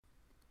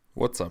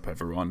What's up,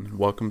 everyone?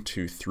 Welcome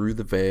to Through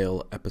the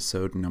Veil,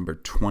 episode number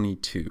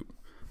 22.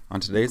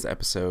 On today's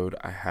episode,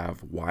 I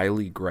have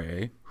Wiley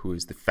Gray, who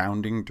is the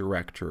founding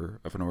director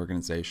of an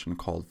organization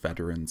called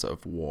Veterans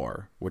of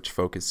War, which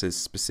focuses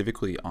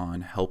specifically on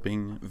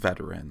helping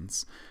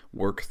veterans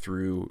work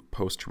through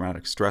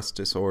post-traumatic stress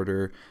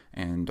disorder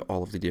and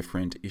all of the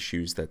different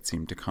issues that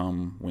seem to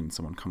come when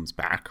someone comes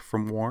back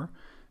from war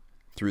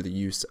through the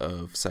use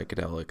of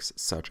psychedelics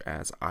such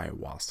as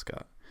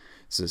ayahuasca.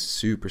 This is a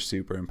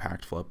super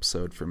impactful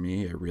episode for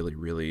me. I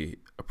really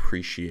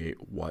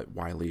appreciate what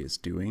Wiley is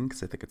doing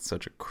because I think it's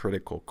such a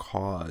critical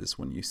cause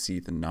when you see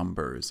the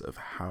numbers of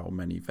how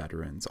many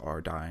veterans are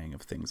dying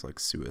of things like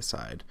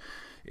suicide.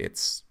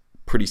 It's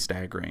pretty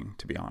staggering,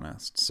 to be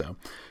honest. So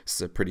this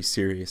is a pretty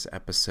serious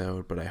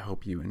episode, but I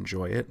hope you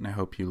enjoy it and I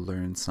hope you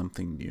learn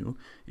something new.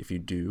 If you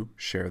do,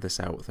 share this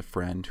out with a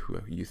friend who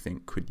you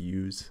think could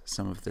use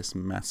some of this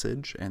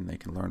message and they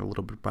can learn a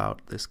little bit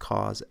about this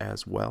cause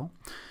as well.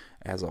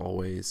 As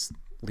always,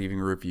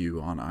 leaving a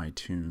review on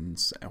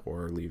iTunes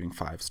or leaving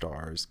 5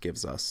 stars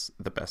gives us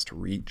the best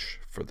reach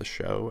for the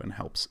show and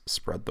helps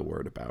spread the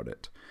word about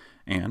it.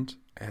 And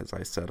as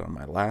I said on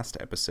my last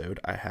episode,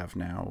 I have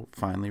now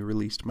finally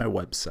released my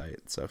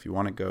website. So if you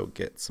want to go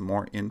get some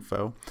more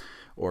info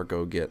or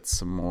go get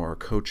some more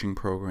coaching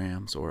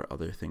programs or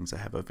other things I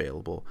have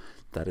available,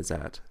 that is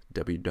at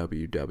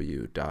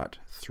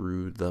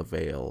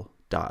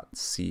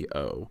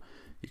www.throughtheveil.co.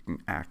 You can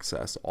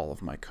access all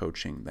of my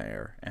coaching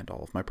there and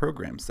all of my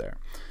programs there.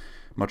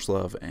 Much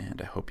love,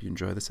 and I hope you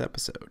enjoy this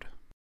episode.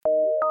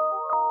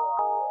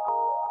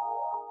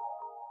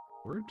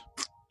 Word.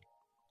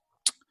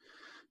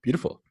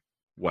 Beautiful.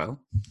 Well,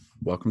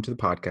 welcome to the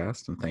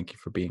podcast, and thank you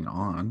for being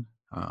on.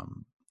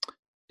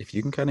 If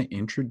you can kind of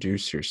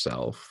introduce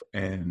yourself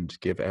and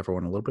give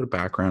everyone a little bit of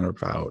background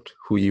about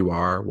who you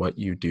are, what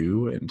you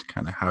do, and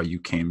kind of how you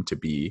came to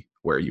be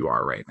where you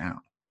are right now.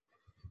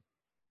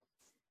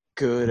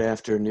 Good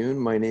afternoon.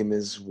 My name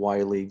is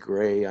Wiley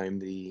Gray. I'm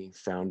the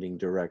founding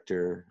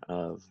director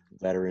of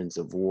Veterans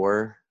of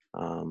War.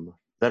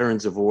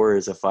 Veterans of War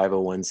is a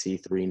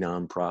 501c3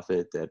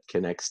 nonprofit that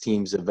connects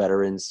teams of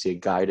veterans to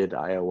guided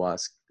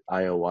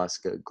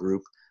ayahuasca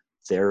group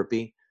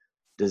therapy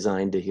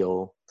designed to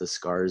heal the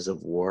scars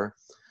of war.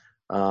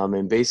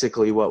 And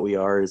basically what we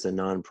are is a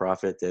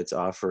nonprofit that's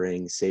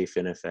offering safe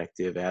and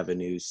effective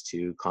avenues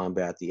to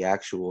combat the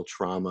actual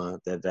trauma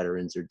that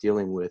veterans are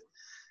dealing with.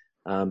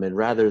 And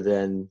rather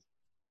than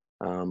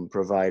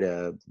provide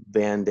a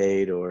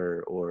Band-Aid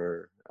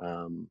or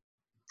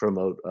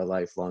promote a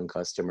lifelong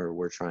customer,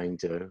 we're trying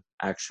to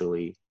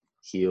actually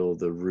heal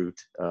the root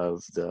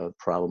of the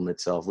problem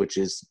itself, which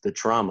is the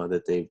trauma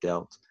that they've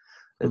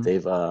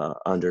they've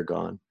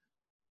undergone.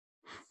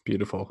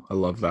 Beautiful. I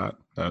love that.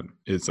 That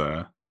is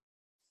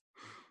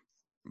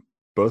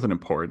both an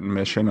important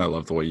mission. I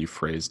love the way you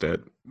phrased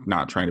it,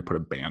 not trying to put a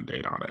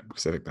Band-Aid on it,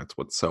 because I think that's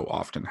what so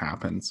often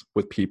happens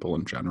with people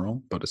in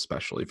general, but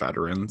especially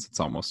veterans. It's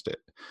almost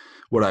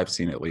what I've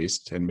seen, at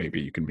least, and maybe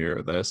you can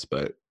mirror this,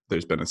 but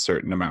there's been a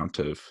certain amount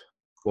of,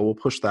 well, we'll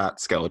push that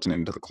skeleton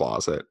into the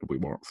closet. We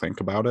won't think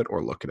about it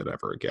or look at it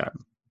ever again.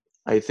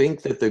 I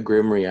think that the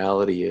grim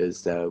reality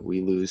is that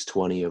we lose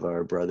 20 of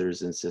our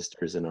brothers and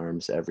sisters in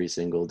arms every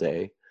single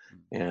day.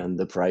 And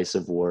the price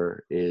of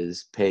war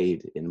is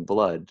paid in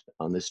blood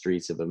on the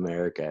streets of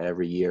America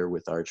every year,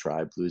 with our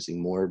tribe losing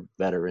more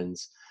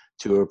veterans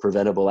to a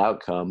preventable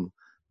outcome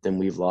than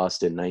we've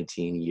lost in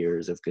 19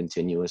 years of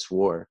continuous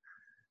war.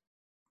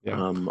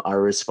 Yeah. Our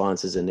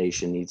response as a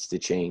nation needs to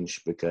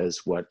change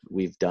because what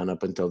we've done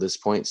up until this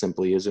point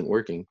simply isn't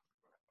working.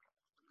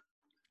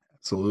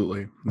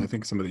 Absolutely. And I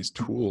think some of these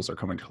tools are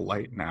coming to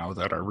light now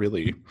that are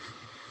really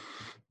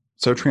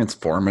so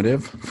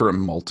transformative for a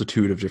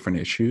multitude of different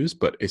issues,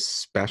 but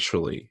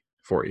especially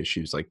for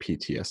issues like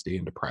PTSD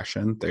and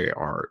depression. They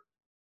are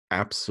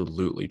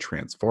absolutely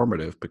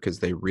transformative because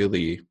they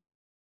really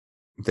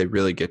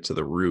get to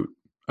the root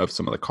of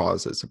some of the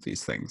causes of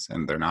these things.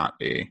 And they're not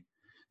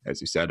as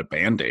you said, a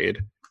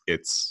Band-Aid.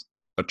 It's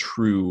a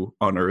true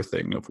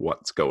unearthing of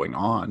what's going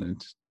on.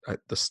 And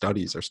the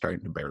studies are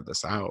starting to bear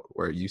this out,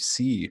 where you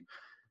see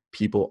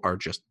people are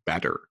just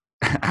better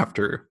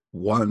after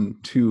 1,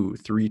 2,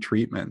 3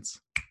 treatments.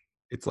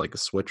 It's like a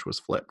switch was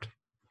flipped.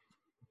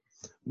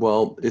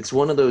 Well, it's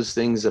one of those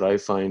things that I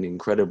find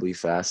incredibly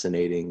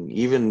fascinating.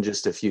 Even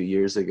just a few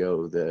years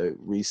ago, the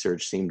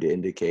research seemed to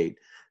indicate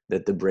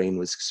that the brain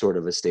was sort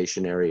of a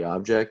stationary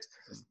object.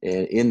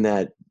 And in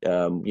that,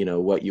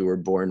 what you were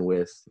born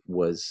with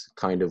was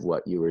kind of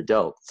what you were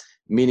dealt.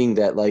 Meaning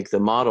that, like, the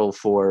model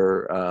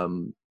for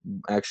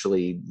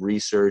actually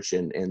research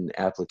and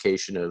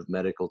application of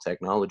medical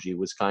technology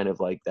was kind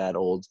of like that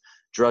old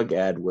drug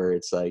ad where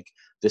it's like,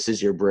 this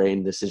is your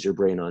brain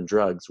on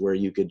drugs, where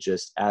you could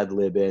just ad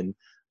lib in,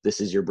 this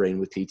is your brain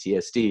with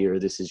PTSD, or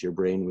this is your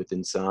brain with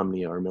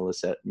insomnia or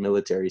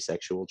military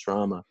sexual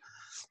trauma.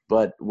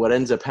 But what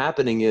ends up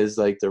happening is,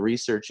 like, the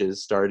research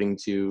is starting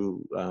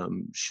to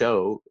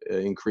show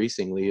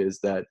increasingly is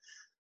that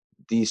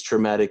these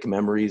traumatic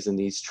memories and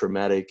these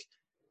traumatic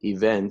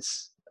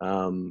events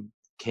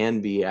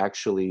can be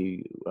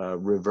actually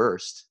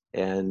reversed,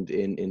 and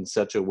in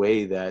such a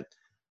way that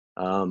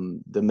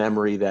the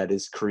memory that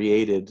is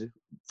created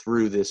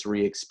through this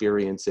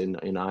re-experience in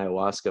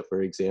ayahuasca,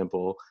 for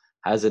example,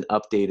 has an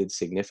updated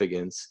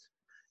significance.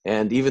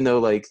 And even though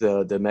like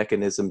the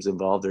mechanisms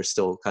involved are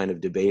still kind of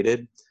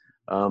debated,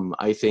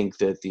 I think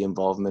that the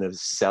involvement of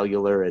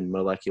cellular and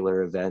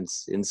molecular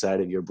events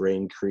inside of your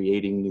brain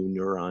creating new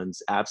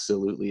neurons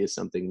absolutely is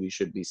something we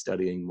should be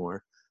studying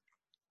more.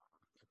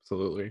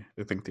 Absolutely.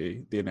 I think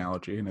the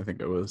analogy, and I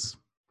think it was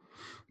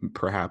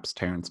perhaps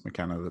Terence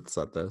McKenna that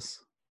said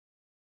this,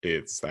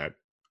 it's that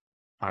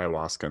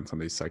ayahuasca and some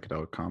of these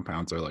psychedelic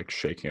compounds are like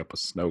shaking up a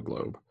snow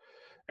globe,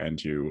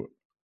 and you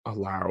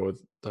allow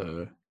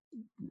the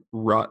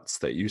ruts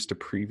that used to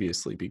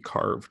previously be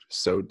carved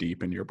so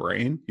deep in your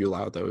brain, you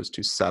allow those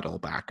to settle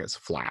back as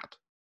flat,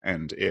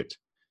 and it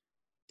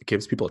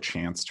gives people a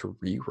chance to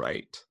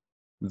rewrite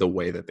the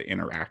way that they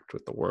interact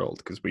with the world,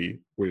 because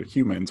we're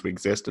humans, we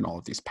exist in all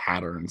of these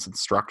patterns and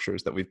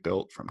structures that we've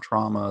built from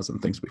traumas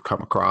and things we've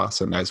come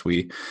across, and as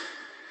we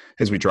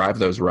drive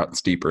those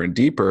ruts deeper and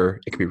deeper,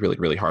 it can be really,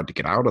 really hard to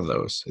get out of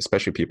those,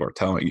 especially people are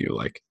telling you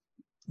like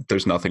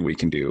there's nothing we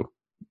can do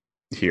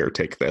here,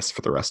 take this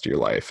for the rest of your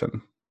life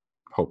and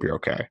hope you're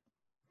okay.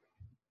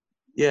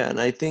 Yeah, and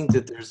I think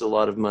that there's a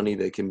lot of money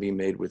that can be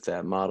made with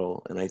that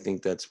model, and I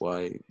think that's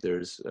why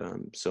there's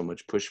so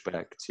much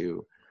pushback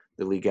to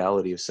the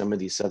legality of some of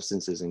these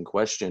substances in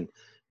question.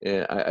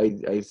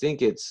 I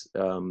think it's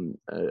an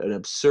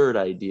absurd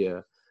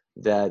idea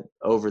that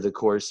over the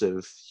course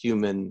of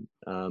human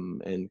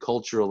and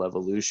cultural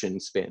evolution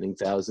spanning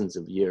thousands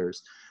of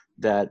years,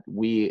 that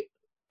we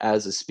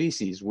as a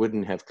species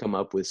wouldn't have come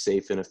up with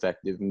safe and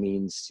effective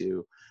means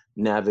to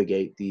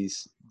navigate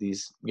these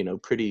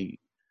pretty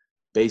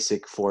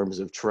basic forms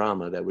of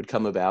trauma that would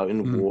come about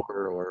in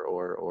war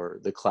or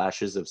the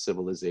clashes of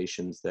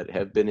civilizations that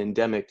have been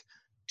endemic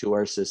to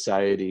our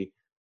society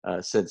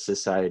since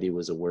society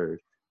was a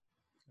word.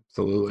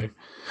 Absolutely.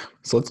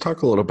 So let's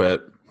talk a little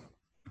bit,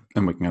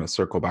 and we can kind of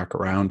circle back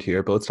around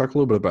here, but let's talk a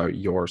little bit about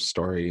your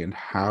story and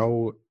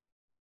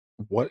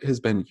what has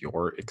been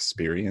your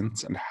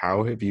experience, and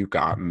how have you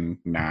gotten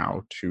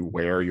now to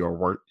where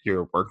you're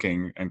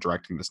working and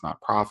directing this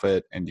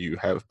nonprofit, and you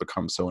have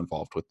become so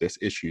involved with this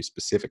issue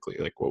specifically?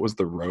 Like, what was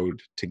the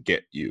road to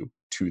get you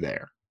to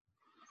there?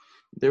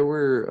 There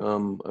were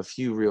a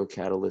few real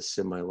catalysts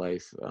in my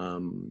life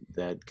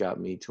that got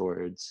me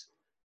towards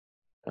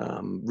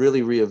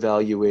really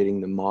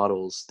reevaluating the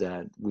models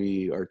that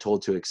we are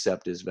told to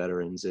accept as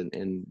veterans.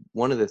 And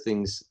one of the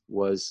things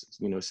was,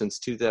 since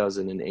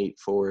 2008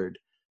 forward,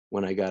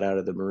 when I got out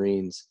of the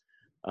Marines,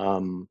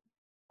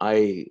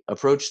 I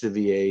approached the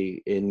VA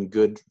in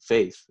good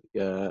faith.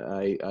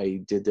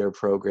 I did their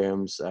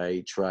programs.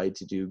 I tried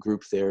to do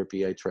group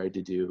therapy. I tried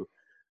to do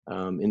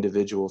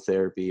individual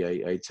therapy.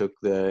 I took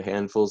the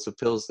handfuls of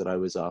pills that I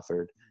was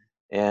offered.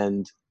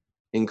 And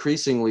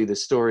increasingly, the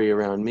story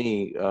around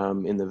me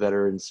in the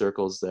veteran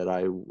circles that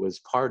I was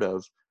part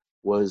of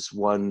was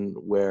one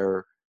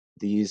where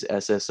these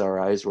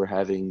SSRIs were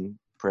having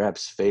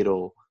perhaps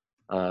fatal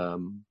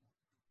um,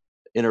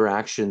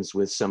 interactions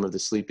with some of the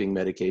sleeping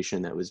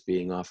medication that was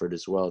being offered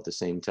as well at the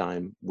same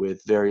time,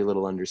 with very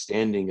little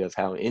understanding of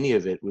how any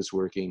of it was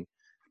working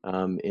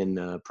in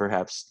a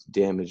perhaps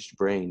damaged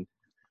brain.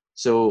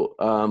 So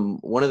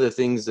one of the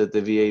things that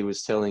the VA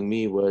was telling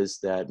me was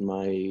that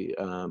my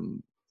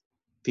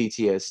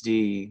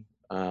PTSD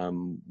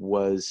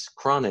was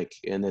chronic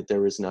and that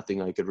there was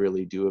nothing I could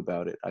really do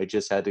about it. I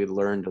just had to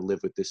learn to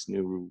live with this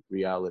new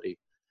reality.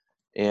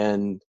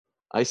 And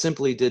I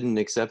simply didn't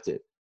accept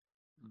it.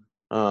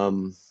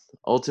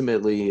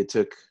 Ultimately, it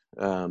took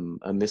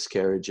a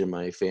miscarriage in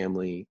my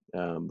family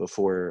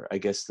before I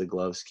guess the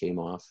gloves came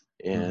off.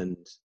 And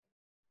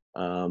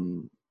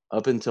um,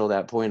 up until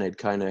that point, I'd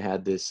kind of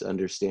had this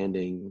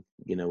understanding,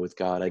 with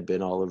God. I'd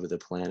been all over the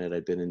planet.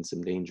 I'd been in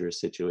some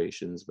dangerous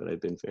situations, but I'd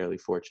been fairly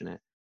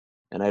fortunate.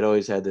 And I'd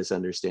always had this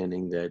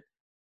understanding that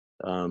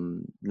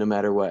no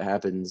matter what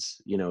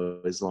happens,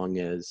 as long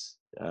as,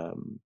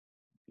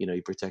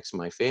 he protects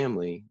my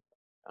family,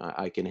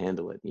 I can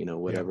handle it, Yeah.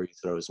 whatever he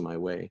throws my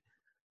way.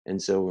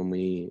 And so when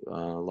we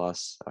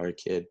lost our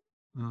kid,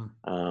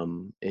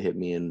 Mm. it hit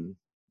me in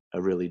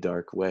a really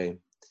dark way.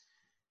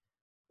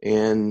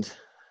 And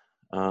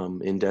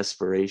in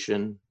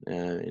desperation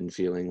and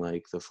feeling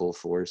like the full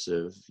force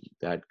of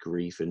that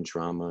grief and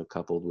trauma,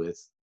 coupled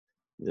with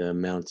the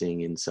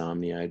mounting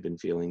insomnia I'd been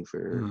feeling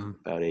for Mm.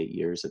 about 8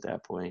 years at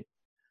that point,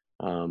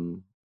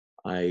 um,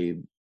 I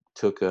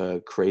took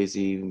a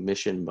crazy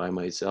mission by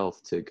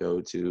myself to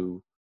go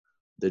to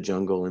the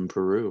jungle in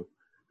Peru.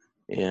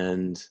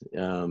 And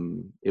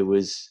it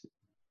was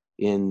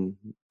in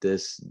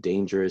this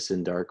dangerous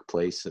and dark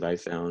place that I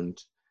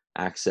found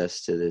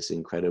access to this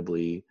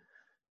incredibly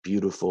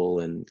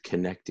beautiful and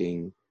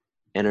connecting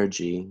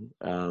energy.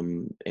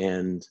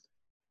 And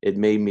it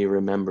made me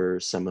remember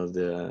some of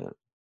the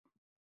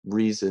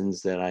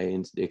reasons that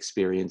I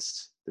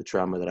experienced the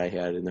trauma that I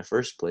had in the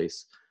first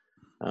place,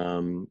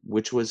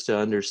 which was to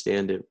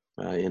understand it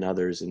in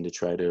others, and to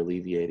try to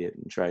alleviate it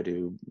and try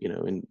to,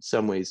 in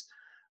some ways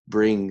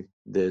bring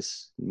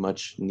this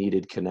much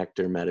needed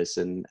connector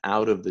medicine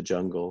out of the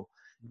jungle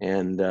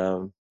and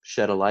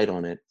shed a light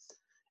on it.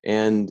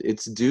 And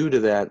it's due to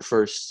that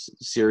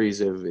first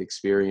series of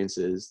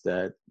experiences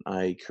that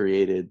I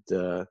created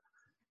the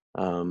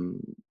um,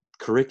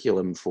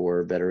 curriculum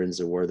for Veterans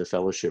of War, the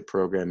fellowship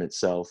program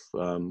itself,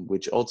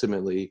 which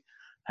ultimately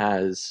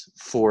has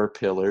 4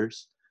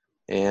 pillars.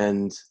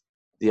 And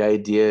the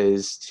idea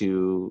is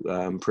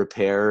to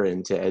prepare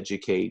and to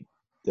educate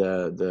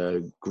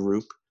the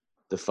group,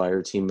 the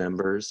fire team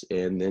members,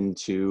 and then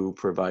to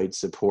provide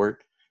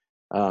support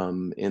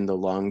in the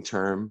long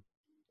term,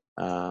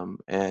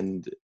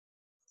 and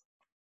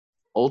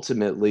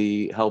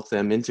ultimately help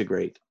them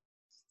integrate.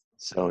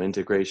 So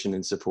integration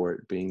and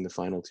support being the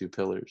final 2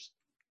 pillars.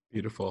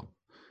 Beautiful.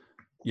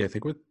 Yeah, I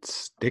think what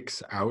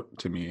sticks out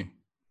to me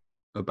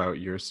about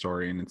your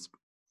story, and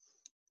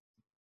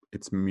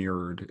it's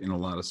mirrored in a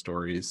lot of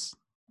stories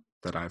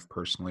that I've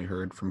personally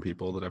heard from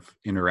people that I've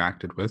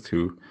interacted with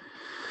who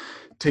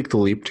take the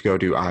leap to go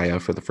do Aya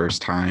for the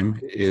first time,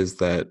 is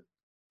that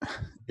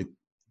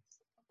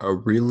a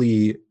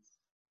really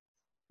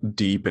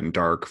deep and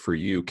dark for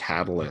you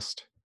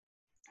catalyst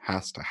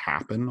has to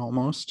happen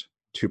almost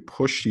to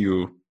push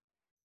you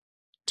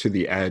to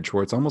the edge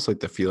where it's almost like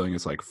the feeling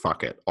is like,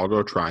 fuck it, I'll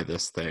go try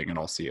this thing and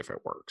I'll see if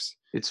it works.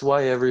 It's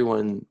why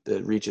everyone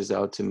that reaches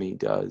out to me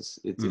does.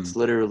 It's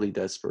literally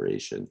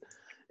desperation.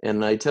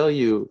 And I tell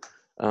you,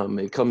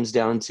 it comes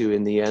down to,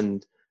 in the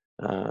end,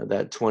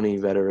 that 20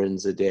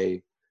 veterans a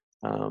day.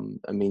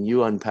 I mean,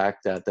 you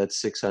unpack that,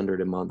 that's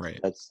 600 a month. Right.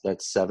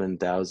 That's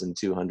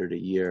 7,200 a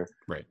year.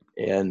 Right.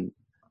 And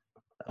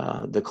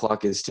the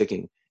clock is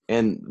ticking.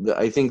 And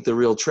I think the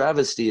real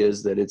travesty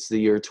is that it's the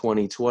year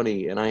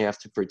 2020, and I have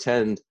to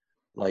pretend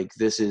like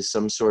this is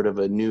some sort of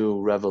a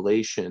new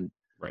revelation,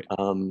 right.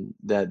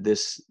 That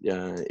this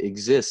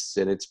exists,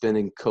 and it's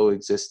been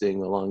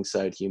coexisting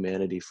alongside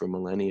humanity for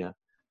millennia.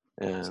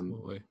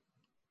 Absolutely.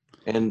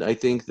 And I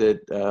think that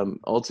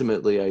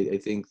ultimately, I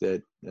think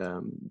that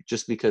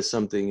just because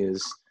something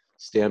is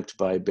stamped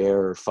by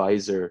Bayer or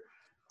Pfizer,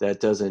 that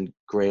doesn't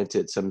grant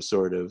it some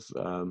sort of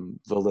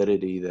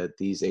validity that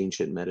these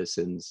ancient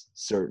medicines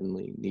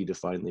certainly need to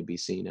finally be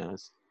seen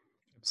as.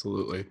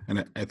 Absolutely.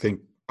 And I think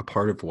a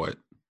part of what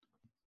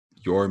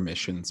your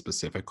mission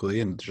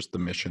specifically, and just the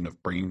mission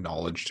of bringing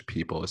knowledge to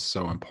people, is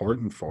so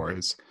important for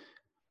is,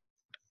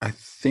 I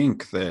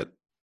think that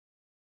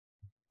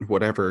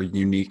whatever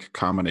unique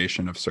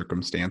combination of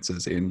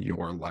circumstances in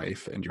your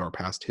life and your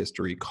past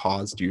history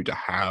caused you to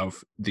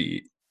have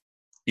the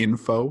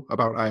info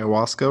about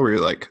ayahuasca where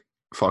you're like,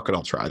 fuck it,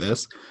 I'll try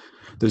this.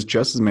 There's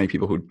just as many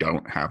people who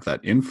don't have that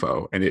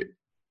info. And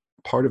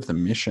part of the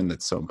mission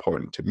that's so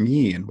important to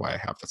me, and why I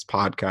have this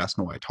podcast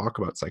and why I talk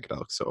about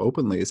psychedelics so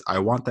openly, is I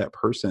want that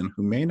person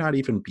who may not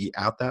even be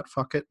at that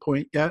fuck it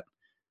point yet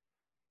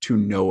to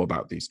know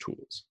about these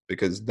tools,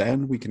 because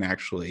then we can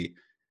actually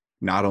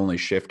not only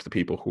shift the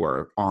people who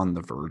are on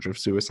the verge of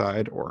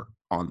suicide or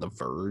on the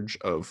verge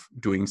of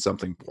doing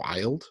something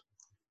wild,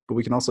 but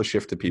we can also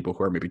shift to people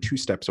who are maybe 2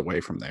 steps away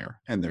from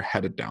there and they're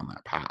headed down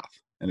that path.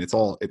 And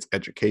it's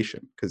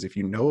education, because if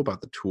you know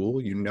about the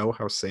tool, you know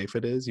how safe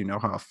it is, you know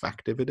how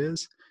effective it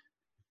is,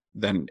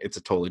 then it's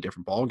a totally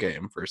different ball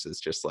game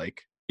versus just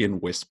like in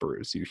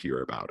whispers you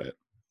hear about it.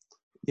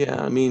 Yeah,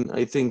 I mean,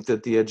 I think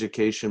that the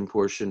education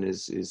portion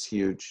is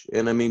huge.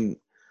 And I mean,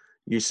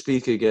 you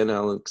speak again,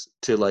 Alex,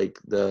 to like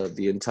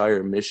the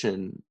entire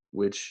mission,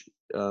 which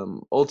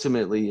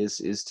ultimately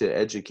is to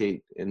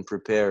educate and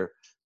prepare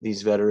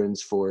these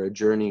veterans for a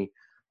journey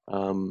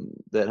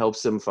that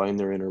helps them find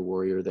their inner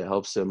warrior, that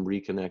helps them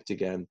reconnect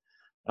again,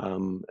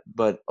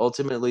 but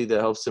ultimately that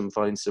helps them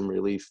find some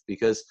relief,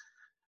 because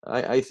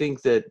I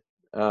think that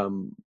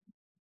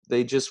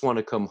they just want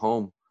to come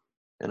home.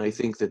 And I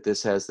think that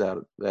this has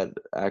that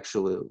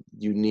actual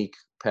unique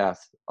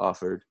path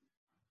offered.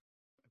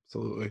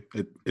 Absolutely.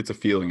 It's a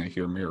feeling I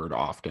hear mirrored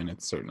often.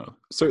 It's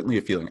certainly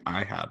a feeling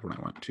I had when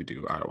I went to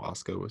do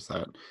ayahuasca, was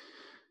that,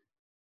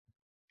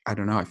 I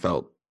don't know, I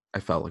felt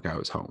like I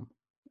was home.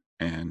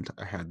 And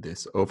I had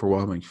this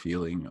overwhelming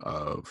feeling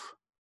of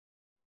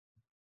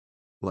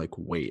like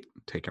weight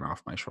taken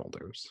off my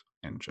shoulders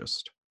and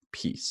just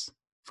peace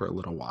for a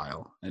little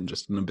while, and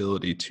just an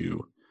ability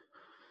to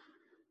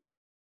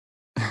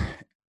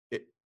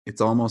it's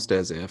almost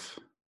as if,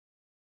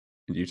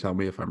 and you tell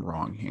me if I'm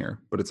wrong here,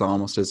 but it's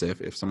almost as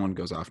if someone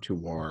goes off to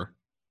war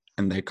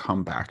and they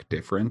come back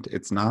different,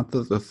 it's not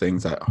that the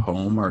things at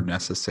home are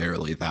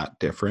necessarily that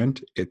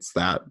different. It's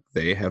that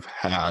they have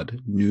had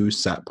new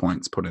set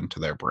points put into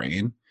their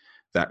brain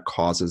that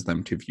causes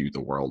them to view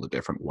the world a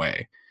different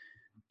way.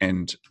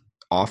 And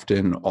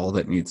often all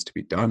that needs to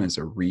be done is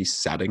a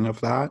resetting of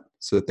that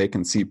so that they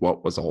can see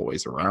what was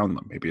always around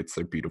them. Maybe it's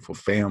their beautiful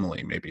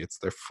family, maybe it's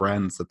their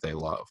friends that they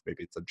love,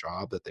 maybe it's a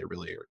job that they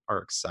really are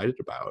excited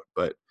about.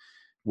 But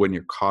when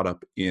you're caught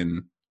up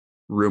in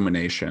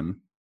rumination,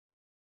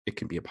 it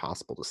can be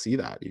impossible to see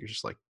that. You're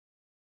just like,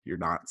 you're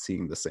not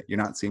seeing the same, you're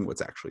not seeing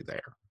what's actually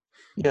there.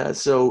 Yeah,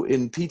 so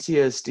in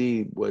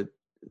PTSD, what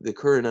the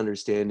current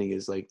understanding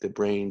is like the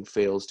brain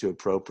fails to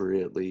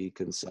appropriately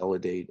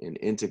consolidate and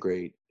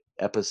integrate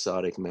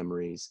episodic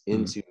memories Mm,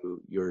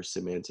 into your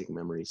semantic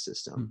memory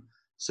system. mm,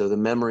 So the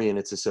memory and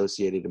its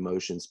associated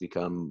emotions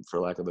become, for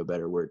lack of a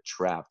better word,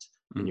 trapped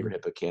in your mm,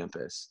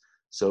 hippocampus.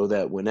 So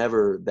that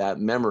whenever that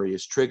memory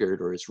is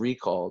triggered or is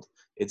recalled,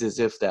 it's as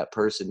if that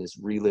person is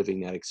reliving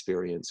that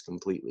experience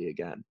completely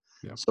again.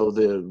 yeah. So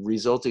the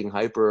resulting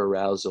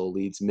hyperarousal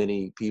leads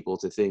many people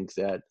to think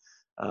that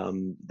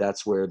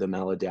that's where the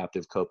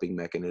maladaptive coping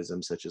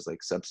mechanisms, such as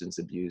like substance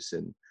abuse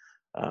and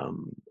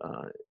um,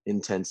 uh,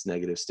 intense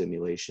negative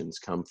stimulations,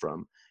 come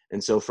from.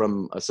 And so,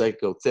 from a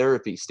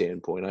psychotherapy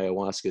standpoint,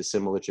 ayahuasca is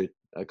similar to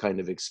a kind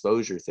of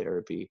exposure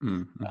therapy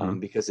Mm, mm-hmm.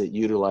 because it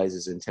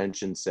utilizes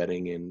intention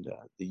setting, and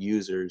the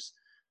users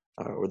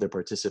or the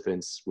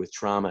participants with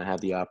trauma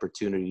have the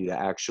opportunity to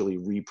actually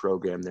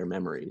reprogram their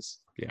memories.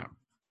 Yeah.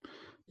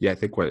 Yeah. I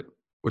think what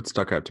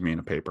stuck out to me in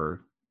a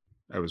paper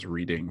I was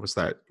reading was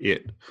that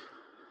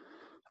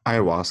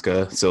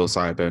ayahuasca,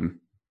 psilocybin,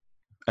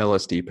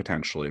 LSD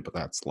potentially, but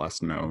that's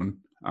less known,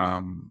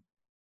 um,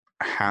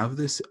 have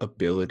this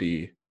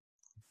ability.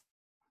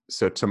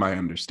 So, to my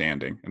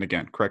understanding, and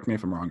again, correct me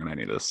if I'm wrong on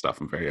any of this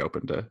stuff, I'm very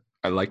open to,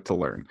 I like to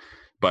learn.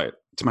 But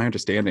to my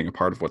understanding, a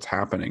part of what's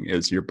happening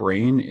is your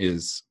brain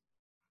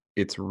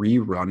it's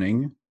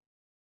rerunning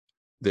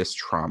this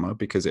trauma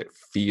because it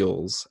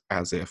feels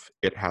as if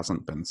it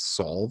hasn't been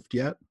solved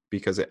yet,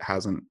 because it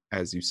hasn't,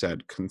 as you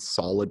said,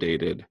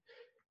 consolidated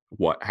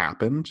what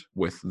happened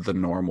with the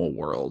normal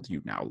world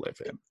you now live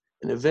in.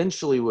 And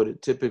eventually, what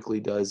it typically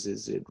does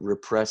is it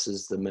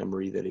represses the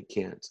memory that it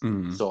can't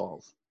Mm,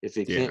 solve. If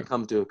it yeah, can't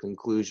come to a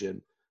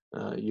conclusion,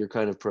 you're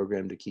kind of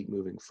programmed to keep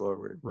moving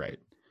forward. right.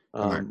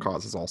 And that Um,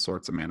 causes all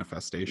sorts of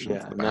manifestations in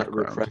yeah, the and that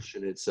background.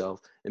 repression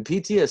itself. And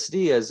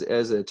PTSD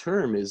as a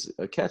term is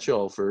a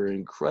catch-all for an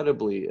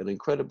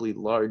incredibly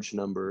large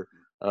number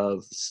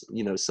of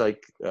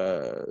psych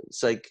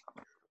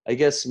I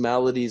guess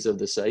maladies of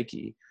the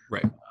psyche,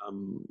 Right.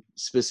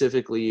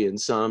 specifically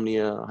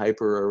insomnia,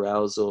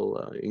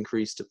 hyperarousal,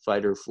 increased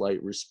fight or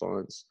flight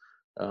response,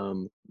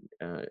 um,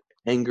 uh,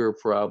 anger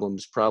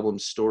problems,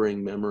 problems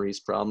storing memories,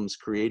 problems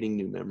creating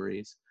new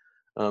memories.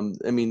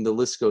 I mean, the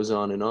list goes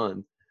on and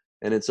on.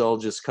 And it's all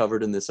just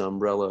covered in this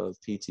umbrella of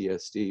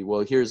PTSD.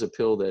 Well, here's a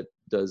pill that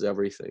does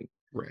everything,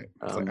 Right.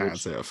 It's like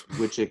as if.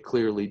 which it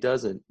clearly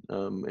doesn't.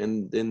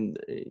 And then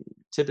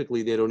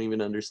typically they don't even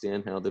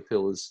understand how the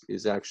pill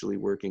is actually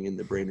working in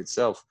the brain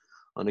itself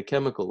on a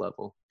chemical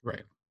level.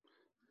 Right.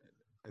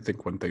 I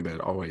think one thing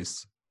that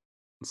always,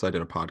 so I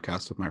did a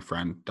podcast with my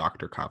friend,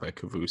 Dr. Kaveh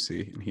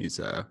Kavusi, and he's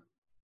a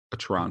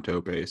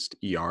Toronto-based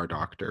ER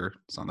doctor.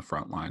 He's on the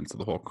front lines of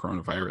the whole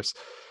coronavirus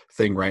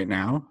thing right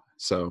now.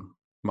 So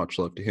much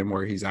love to him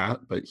where he's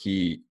at. But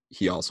he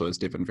also has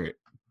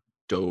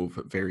dove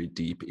very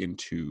deep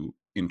into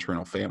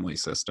internal family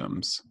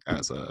systems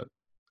as a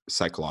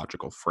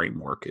psychological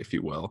framework, if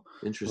you will.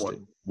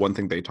 Interesting. One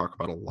thing they talk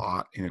about a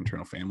lot in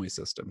internal family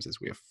systems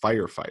is we have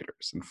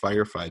firefighters, and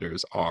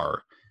firefighters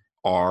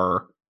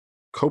are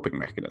coping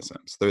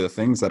mechanisms. They're the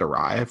things that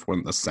arrive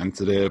when the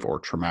sensitive or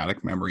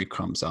traumatic memory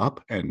comes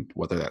up, and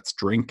whether that's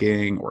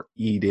drinking or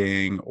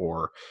eating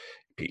or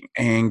being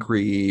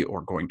angry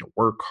or going to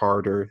work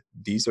harder,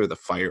 these are the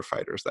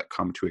firefighters that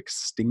come to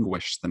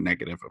extinguish the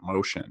negative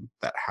emotion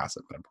that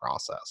hasn't been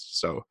processed.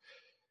 So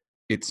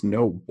it's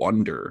no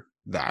wonder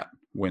that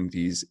when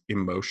these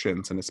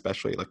emotions, and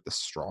especially like the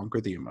stronger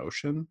the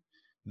emotion,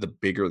 the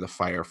bigger the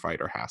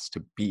firefighter has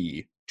to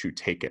be to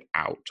take it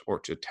out or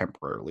to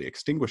temporarily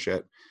extinguish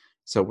it.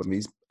 So when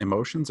these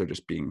emotions are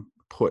just being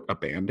put a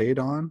band-aid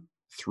on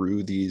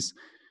through these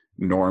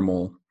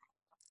normal,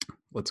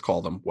 let's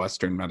call them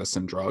Western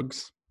medicine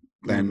drugs,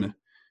 Hmm. then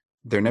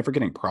they're never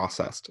getting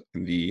processed.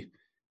 And the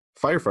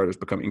firefighters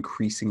become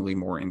increasingly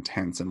more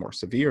intense and more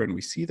severe. And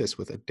we see this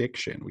with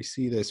addiction. We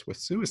see this with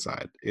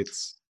suicide.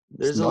 It's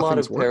There's a lot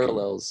nothing's of working.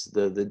 parallels.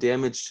 The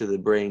damage to the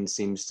brain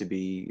seems to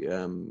be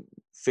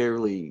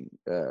fairly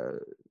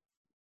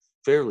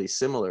fairly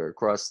similar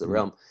across the Mm-hmm.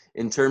 realm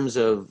in terms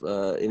of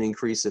an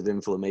increase of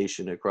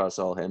inflammation across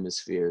all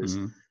hemispheres,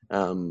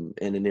 Mm-hmm.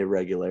 and an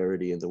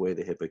irregularity in the way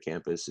the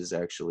hippocampus is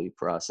actually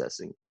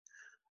processing.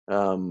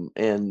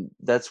 And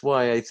that's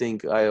why I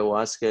think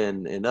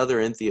ayahuasca and other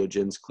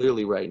entheogens,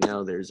 clearly right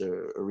now there's a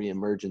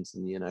reemergence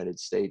in the United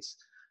States,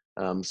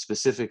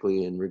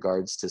 specifically in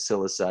regards to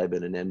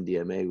psilocybin and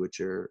MDMA, which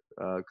are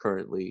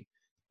currently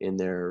in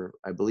their,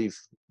 I believe,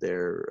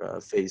 their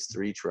phase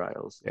 3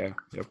 trials. Yeah.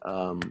 Yep.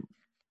 Um,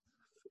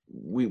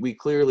 we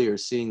clearly are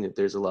seeing that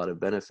there's a lot of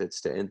benefits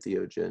to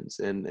entheogens.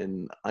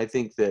 And I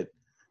think that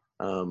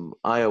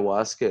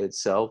ayahuasca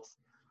itself,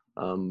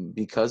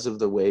 because of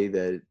the way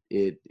that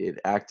it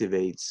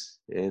activates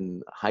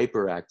and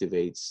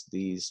hyperactivates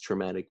these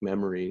traumatic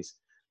memories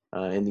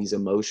and these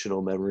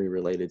emotional memory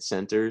related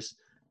centers,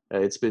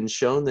 it's been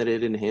shown that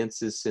it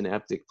enhances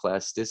synaptic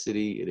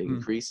plasticity, it Mm.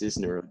 increases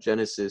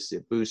neurogenesis,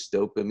 it boosts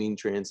dopamine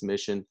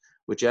transmission,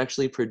 which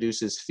actually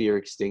produces fear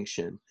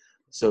extinction.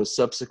 So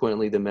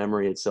subsequently, the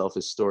memory itself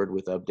is stored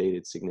with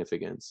updated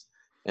significance.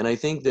 And I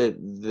think that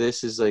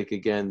this is like,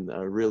 again,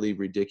 a really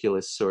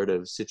ridiculous sort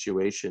of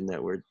situation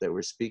that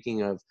we're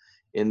speaking of,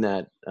 in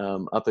that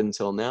up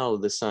until now,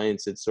 the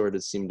science had sort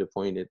of seemed to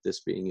point at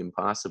this being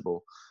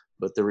impossible.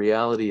 But the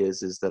reality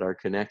is that our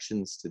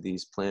connections to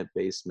these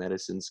plant-based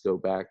medicines go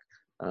back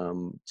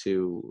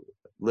to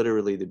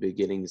literally the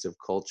beginnings of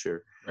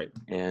culture. Right.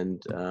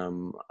 And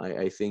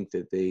I think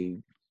that they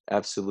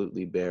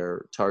absolutely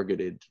bear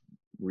targeted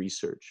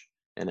research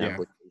and Yeah.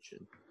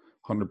 application.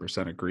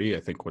 100% agree. I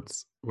think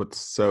what's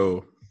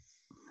so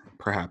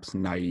perhaps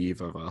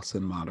naive of us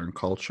in modern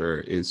culture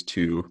is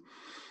to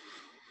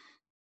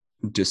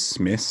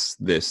dismiss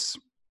this,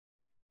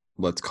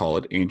 let's call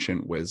it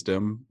ancient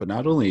wisdom, but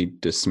not only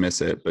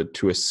dismiss it, but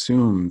to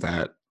assume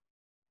that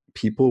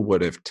people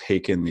would have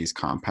taken these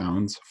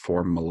compounds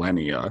for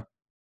millennia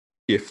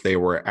if they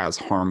were as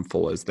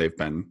harmful as they've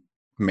been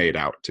made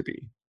out to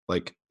be.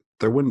 Like,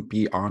 there wouldn't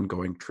be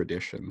ongoing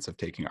traditions of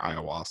taking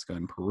ayahuasca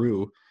in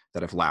Peru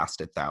that have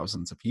lasted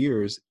thousands of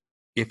years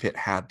if it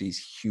had these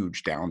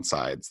huge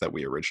downsides that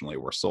we originally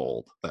were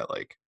sold, that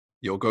like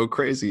you'll go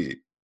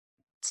crazy.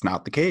 It's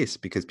not the case,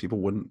 because people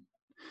wouldn't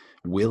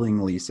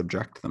willingly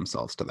subject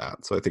themselves to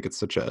that. So I think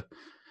it's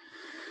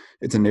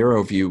a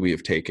narrow view we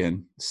have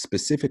taken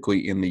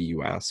specifically in the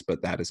US,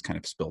 but that has kind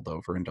of spilled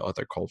over into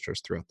other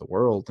cultures throughout the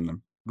world. And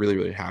I'm really,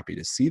 really happy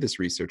to see this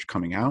research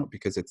coming out,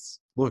 because it's,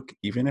 look,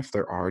 even if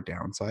there are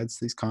downsides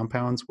to these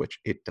compounds, which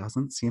it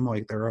doesn't seem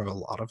like there are a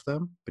lot of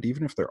them, but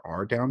even if there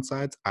are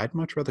downsides, I'd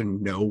much rather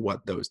know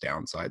what those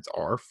downsides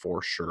are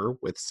for sure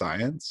with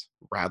science,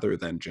 rather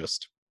than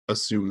just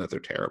assume that they're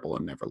terrible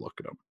and never look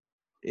at them.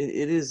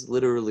 It is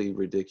literally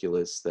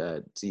ridiculous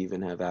that to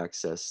even have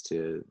access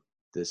to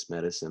this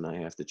medicine, I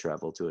have to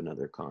travel to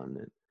another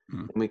continent.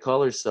 Mm, And we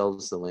call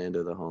ourselves the land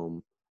of the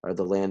home, or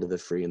the land of the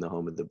free and the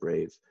home of the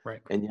brave.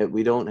 right. And yet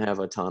we don't have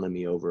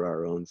autonomy over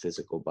our own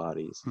physical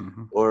bodies,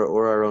 Mm-hmm.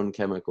 or our own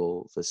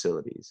chemical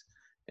facilities.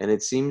 And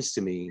it seems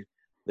to me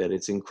that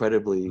it's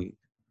incredibly,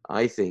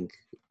 I think,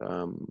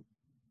 um,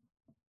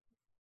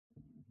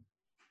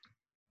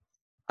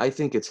 I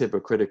think it's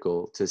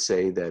hypocritical to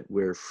say that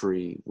we're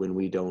free when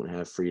we don't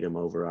have freedom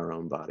over our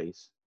own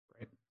bodies,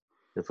 Right.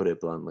 to put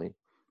it bluntly.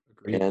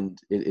 Agreed. And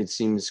it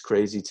seems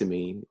crazy to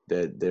me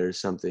that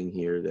there's something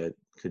here that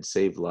could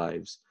save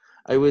lives.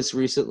 I was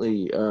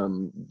recently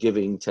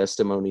giving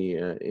testimony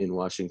in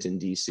Washington,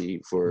 D.C.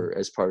 Mm. for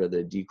as part of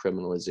the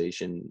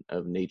decriminalization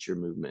of nature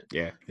movement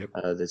Yeah. Yep.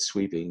 that's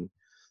sweeping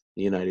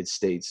the United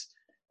States.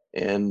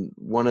 And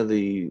one of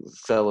the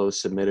fellow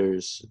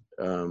submitters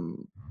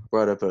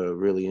brought up a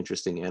really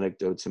interesting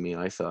anecdote to me,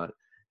 I thought.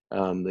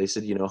 They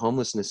said,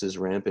 homelessness is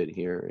rampant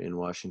here in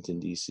Washington,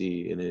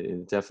 D.C., and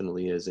it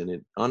definitely is.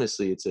 And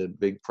honestly, it's a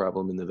big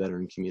problem in the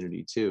veteran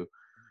community, too.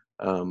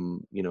 A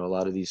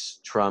lot of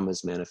these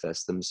traumas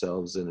manifest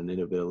themselves in an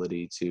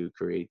inability to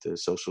create the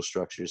social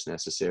structures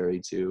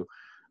necessary to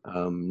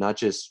not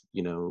just,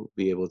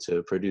 be able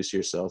to produce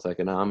yourself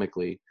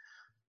economically,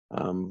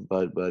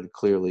 but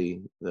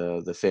clearly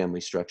the family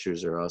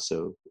structures are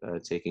also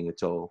taking a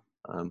toll.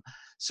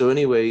 So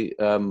anyway,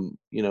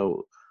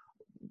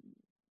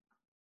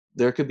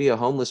 there could be a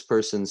homeless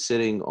person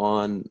sitting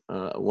on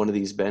one of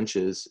these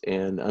benches,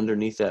 and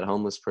underneath that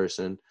homeless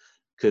person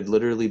could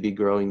literally be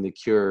growing the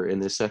cure. In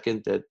the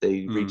second that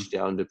they Mm, reach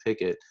down to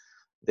pick it,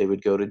 they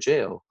would go to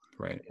jail.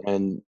 right.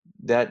 And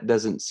that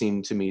doesn't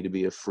seem to me to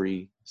be a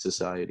free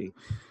society.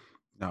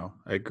 No,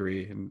 I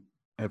agree. And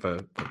I have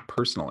a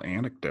personal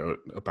anecdote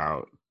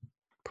about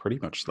pretty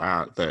much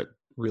that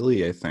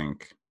really I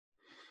think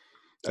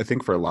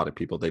for a lot of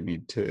people,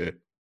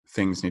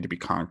 things need to be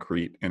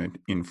concrete and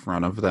in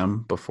front of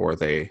them before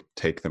they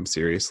take them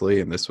seriously.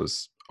 And this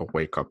was a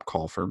wake up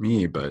call for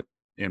me. But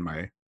in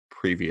my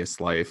previous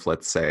life,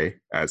 let's say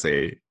as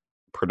a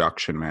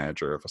production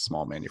manager of a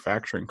small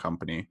manufacturing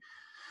company,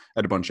 I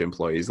had a bunch of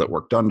employees that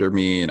worked under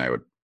me, and I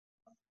would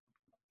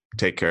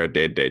take care of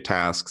day-to-day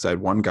tasks. I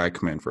had one guy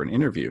come in for an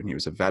interview, and he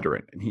was a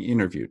veteran, and he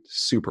interviewed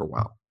super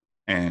well.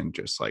 And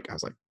just like, I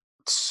was like,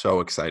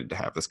 so excited to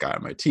have this guy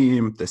on my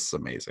team. This is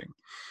amazing.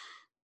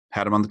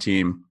 Had him on the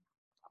team.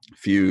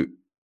 Few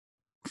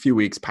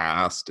weeks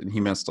passed, and he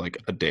missed like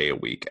a day a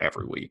week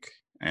every week.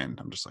 And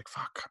I'm just like,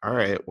 fuck, all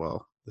right,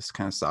 well, this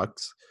kind of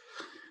sucks.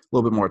 A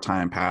little bit more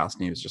time passed,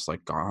 and he was just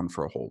like gone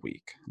for a whole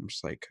week. I'm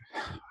just like,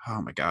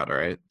 oh my God, all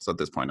right. So at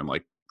this point, I'm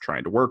like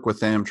trying to work with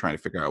him, trying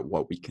to figure out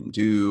what we can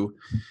do.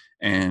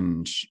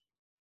 And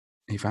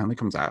he finally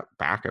comes out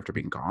back after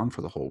being gone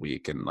for the whole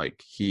week. And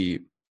like he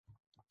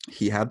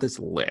had this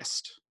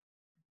list,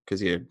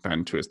 because he had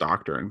been to his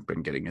doctor and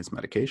been getting his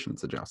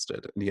medications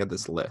adjusted. And he had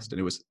this list,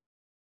 and it was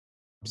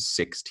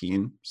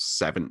 16,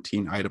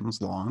 17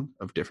 items long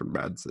of different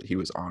meds that he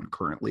was on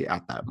currently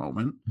at that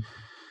moment.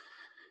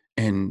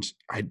 And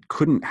I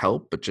couldn't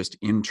help but just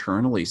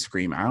internally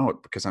scream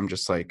out, because I'm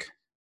just like,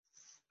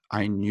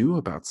 I knew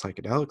about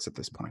psychedelics at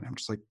this point. I'm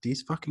just like,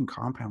 these fucking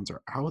compounds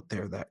are out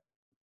there that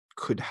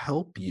could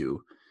help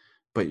you,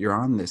 but you're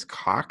on this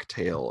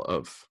cocktail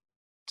of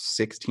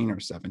 16 or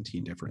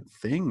 17 different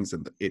things.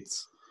 And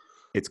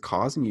it's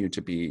causing you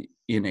to be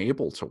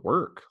unable to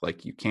work.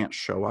 Like, you can't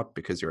show up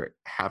because you're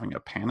having a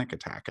panic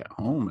attack at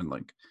home. And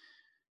like,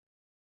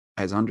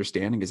 as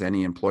understanding as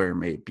any employer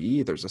may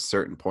be, there's a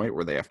certain point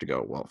where they have to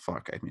go, well,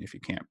 fuck, I mean, if you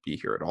can't be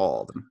here at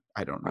all, then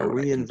I don't know Are what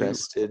I we can do.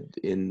 invested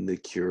in the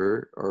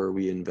cure, or are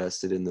we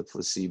invested in the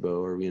placebo?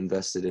 Or are we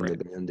invested in the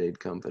Right. Band-Aid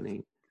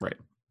company? Right.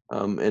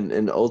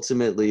 And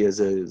ultimately, as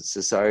a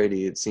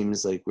society, it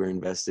seems like we're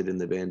invested in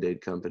the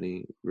Band-Aid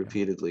company Yeah.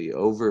 repeatedly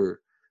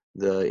over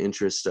the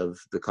interest of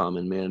the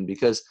common man.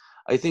 Because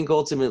I think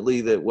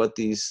ultimately that what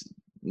these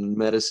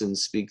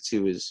medicines speak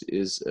to is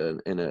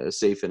a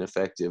safe and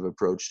effective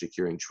approach to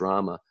curing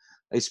trauma.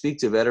 I speak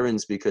to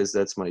veterans because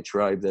that's my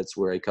tribe. That's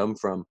where I come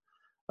from.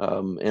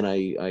 And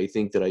I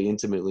think that I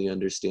intimately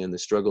understand the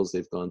struggles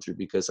they've gone through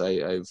because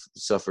I've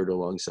suffered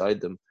alongside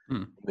them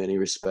Hmm. in many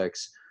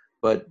respects.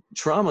 But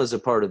trauma is a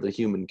part of the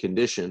human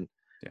condition.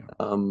 Yeah.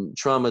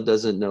 Trauma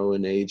doesn't know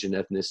an age, an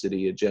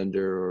ethnicity, a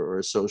gender, or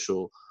a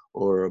social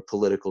or a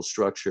political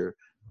structure.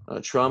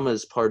 Trauma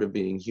is part of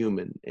being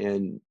human.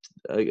 And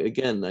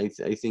again, I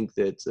think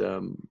that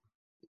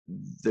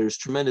there's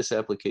tremendous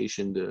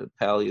application to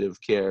palliative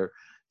care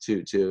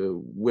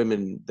to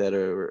women that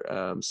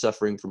are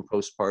suffering from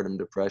postpartum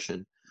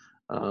depression,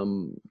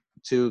 um,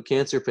 to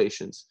cancer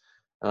patients,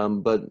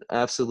 but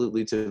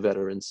absolutely to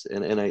veterans.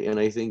 And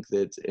I think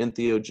that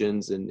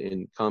entheogens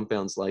and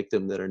compounds like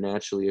them that are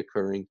naturally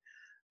occurring,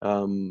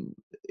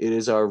 it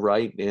is our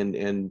right,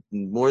 and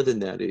more than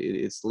that,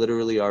 it's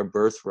literally our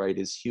birthright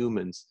as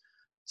humans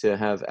to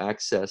have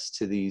access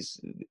to these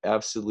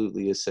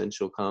absolutely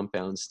essential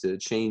compounds to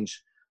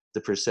change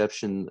the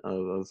perception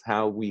of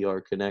how we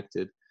are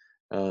connected,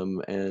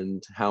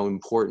 and how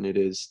important it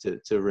is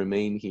to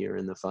remain here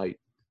in the fight.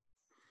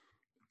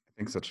 I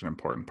think such an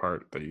important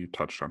part that you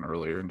touched on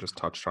earlier and just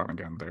touched on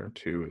again there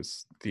too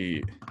is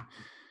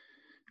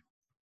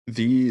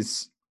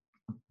these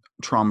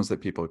traumas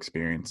that people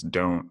experience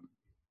don't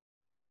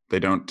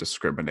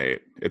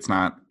discriminate. It's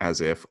not as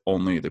if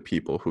only the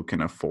people who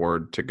can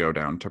afford to go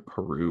down to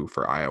Peru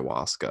for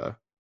ayahuasca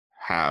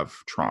have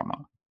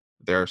trauma.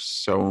 There are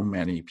so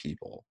many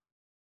people,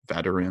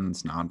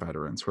 veterans,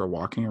 non-veterans, who are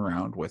walking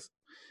around with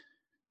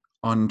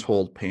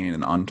untold pain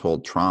and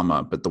untold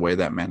trauma, but the way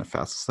that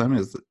manifests them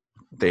is that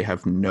they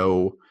have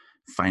no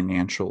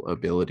financial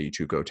ability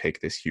to go take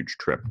this huge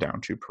trip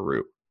down to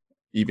Peru,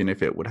 even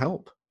if it would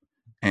help.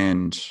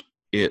 And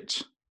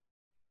it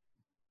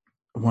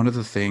one of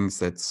the things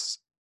that's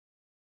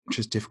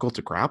just difficult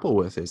to grapple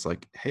with is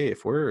like, hey,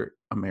 if we're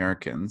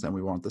Americans and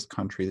we want this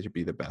country to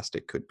be the best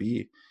it could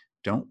be,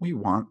 don't we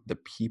want the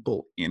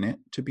people in it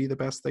to be the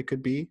best they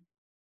could be?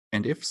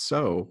 And if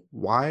so,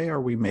 why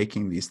are we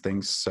making these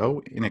things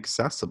so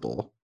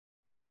inaccessible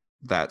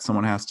that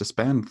someone has to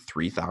spend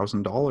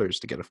 $3,000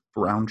 to get a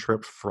round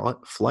trip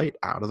flight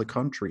out of the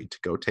country to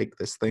go take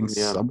this thing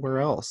Yeah. somewhere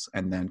else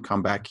and then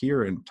come back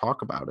here and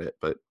talk about it?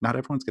 But not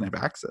everyone's going to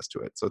have access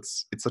to it. So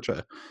it's such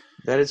a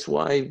That is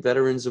why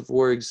Veterans of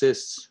War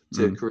exists,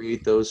 to mm,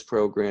 create those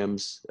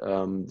programs.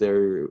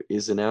 There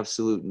is an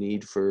absolute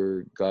need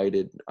for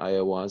guided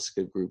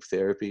ayahuasca group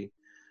therapy.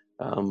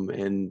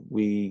 And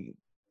we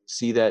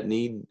see that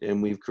need,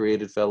 and we've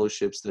created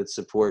fellowships that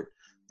support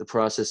the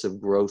process of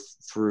growth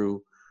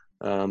through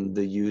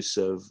the use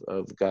of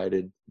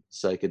guided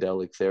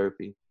psychedelic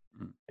therapy.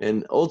 mm,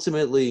 And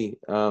ultimately,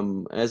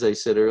 as I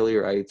said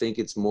earlier, I think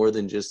it's more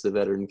than just the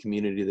veteran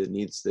community that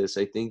needs this.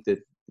 I think that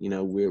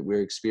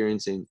we're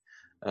experiencing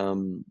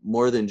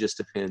more than just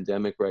a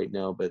pandemic right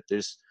now, but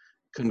there's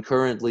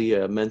concurrently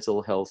a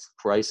mental health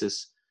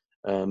crisis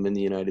in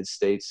the United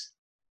States,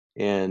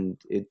 and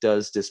it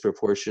does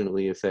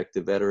disproportionately affect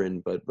the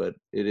veteran. But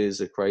it is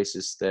a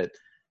crisis that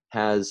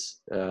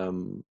has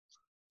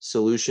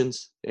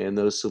solutions, and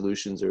those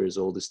solutions are as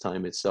old as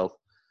time itself.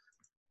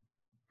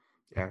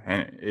 yeah,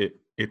 and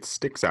it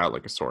sticks out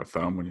like a sore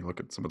thumb when you look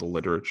at some of the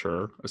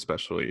literature,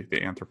 especially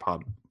the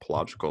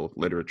anthropological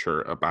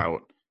literature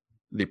about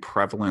the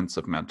prevalence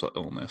of mental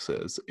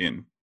illnesses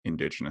in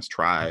indigenous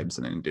tribes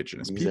and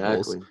indigenous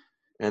peoples. Exactly.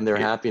 And their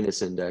It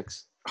happiness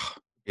index.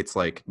 it's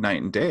like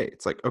night and day.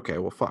 It's like, okay,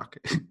 well, fuck,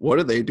 what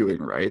are they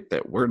doing right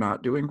that we're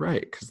not doing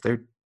right? Because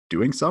they're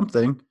doing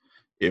something.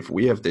 If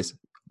we have this The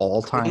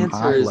all-time answer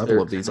high is level they're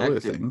of these other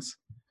connected. things,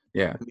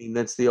 yeah. I mean,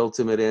 that's the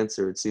ultimate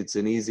answer. It's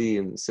an easy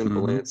and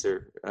simple Mm-hmm.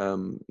 answer.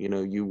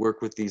 You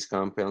work with these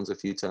compounds a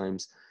few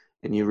times,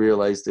 and you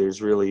realize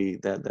there's really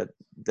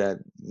that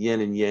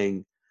yin and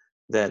yang,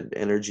 that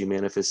energy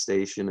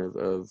manifestation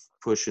of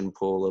push and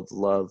pull, of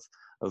love,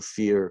 of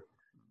fear,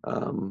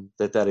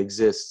 that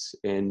exists,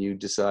 and you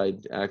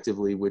decide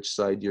actively which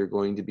side you're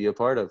going to be a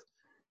part of.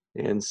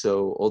 And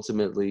so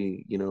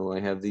ultimately, I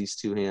have these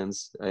two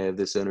hands, I have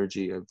this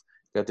energy, I've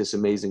got this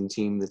amazing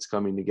team that's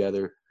coming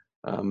together,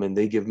 and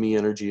they give me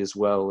energy as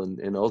well.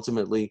 And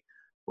ultimately,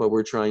 what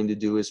we're trying to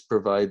do is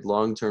provide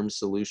long-term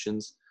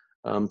solutions,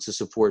 to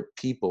support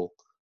people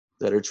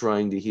that are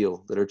trying to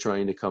heal, that are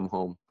trying to come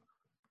home.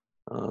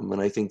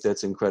 And I think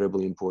that's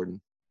incredibly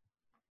important.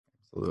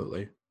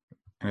 Absolutely.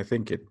 And I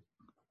think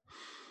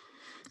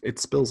it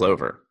spills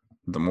over.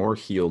 The more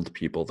healed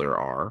people there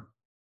are,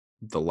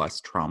 the less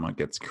trauma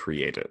gets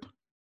created.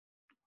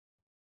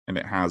 And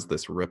it has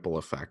this ripple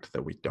effect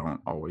that we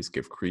don't always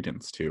give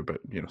credence to.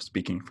 But,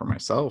 speaking for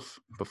myself,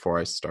 before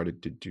I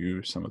started to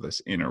do some of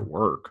this inner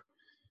work,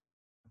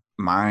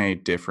 my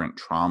different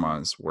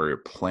traumas were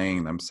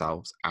playing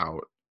themselves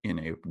out in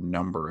a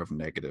number of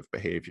negative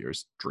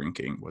behaviors.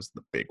 Drinking was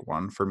the big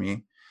one for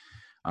me.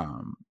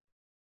 Um,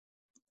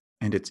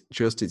 and it's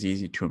just as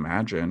easy to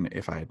imagine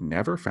if I had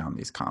never found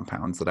these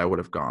compounds that I would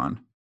have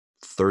gone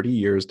 30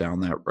 years down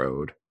that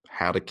road,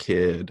 had a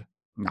kid,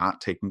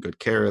 not taking good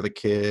care of the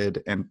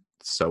kid, and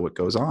so it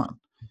goes on.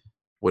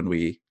 When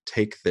we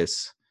take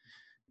this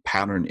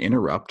pattern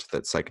interrupt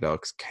that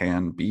psychedelics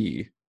can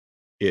be,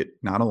 it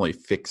not only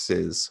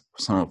fixes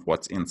some of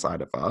what's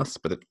inside of us,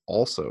 but it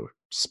also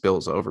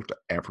spills over to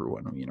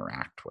everyone we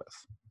interact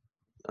with.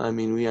 I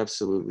mean, we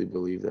absolutely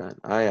believe that.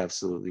 I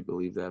absolutely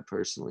believe that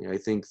personally. I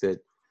think that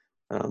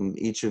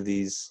each of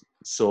these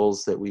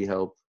souls that we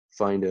help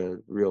find a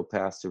real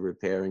path to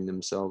repairing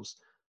themselves,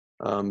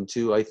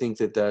 too, I think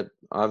that that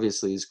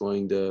obviously is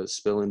going to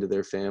spill into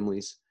their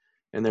families,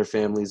 and their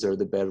families are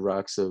the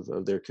bedrocks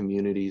of their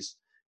communities,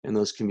 and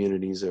those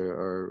communities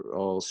are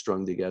all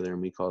strung together,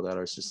 and we call that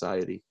our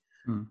society.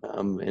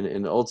 Mm.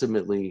 And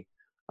ultimately,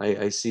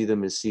 I see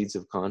them as seeds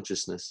of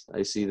consciousness.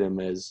 I see them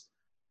as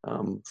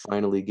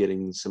finally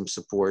getting some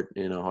support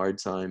in a hard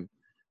time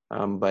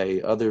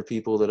by other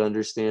people that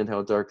understand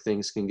how dark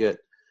things can get,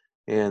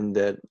 and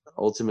that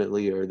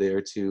ultimately are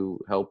there to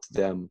help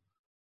them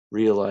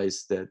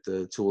realize that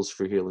the tools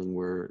for healing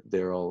were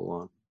there all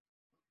along.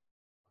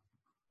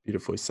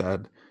 Beautifully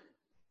said.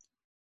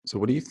 So,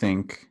 what do you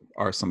think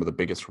are some of the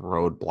biggest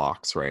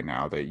roadblocks right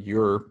now that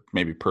you're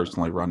maybe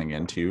personally running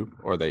into,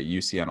 or that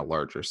you see on a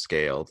larger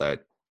scale,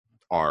 that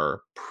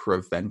are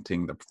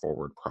preventing the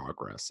forward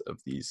progress of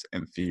these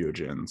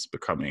entheogens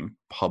becoming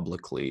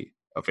publicly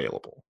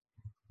available?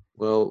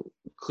 Well,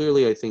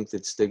 clearly, I think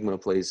that stigma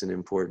plays an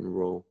important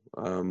role.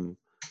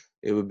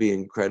 It would be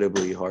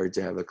incredibly hard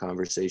to have a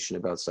conversation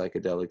about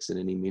psychedelics in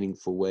any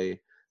meaningful way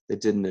that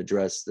didn't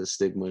address the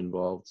stigma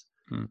involved.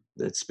 Hmm.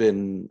 That's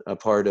been a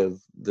part of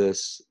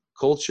this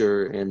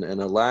culture, and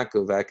a lack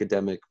of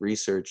academic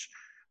research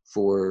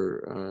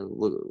for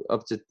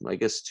up to, I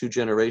guess, 2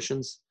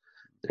 generations.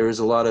 There was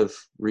a lot of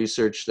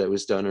research that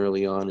was done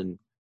early on in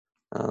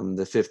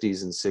the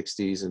 50s and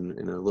 60s,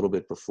 and a little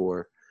bit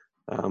before.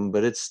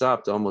 But it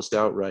stopped almost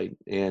outright.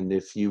 And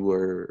if you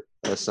were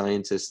a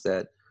scientist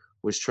that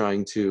was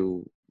trying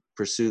to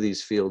pursue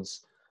these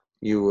fields,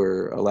 you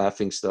were a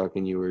laughingstock,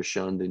 and you were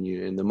shunned,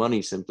 and the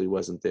money simply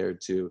wasn't there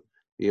to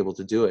be able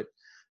to do it.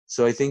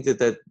 So I think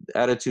that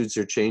attitudes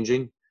are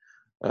changing,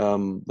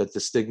 but the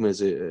stigma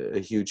is a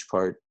huge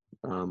part,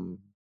 um,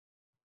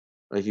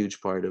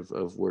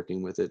 of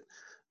working with it.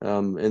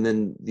 And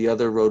then the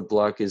other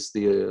roadblock is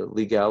the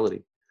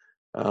legality.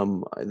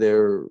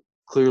 There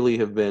clearly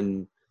have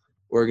been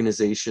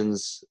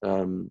organizations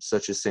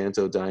such as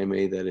Santo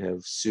Daime that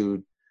have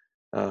sued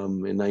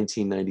in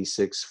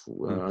 1996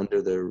 Hmm.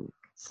 under the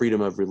Freedom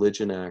of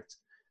Religion Act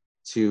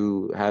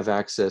to have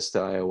access to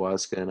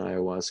ayahuasca and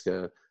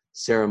ayahuasca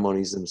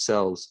ceremonies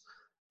themselves.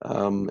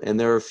 And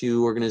there are a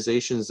few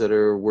organizations that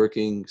are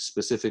working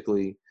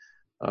specifically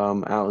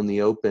out in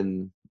the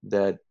open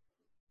that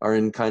are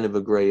in kind of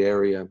a gray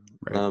area.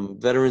 Right.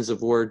 Veterans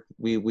of War,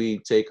 we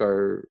take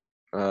our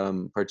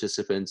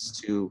participants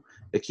to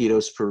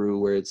Iquitos, Peru,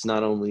 where it's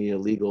not only a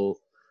legal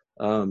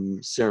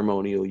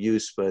ceremonial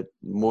use, but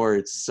more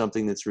it's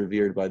something that's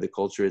revered by the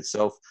culture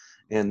itself,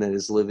 and that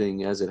is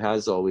living as it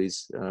has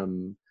always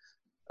um,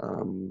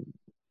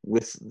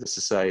 with the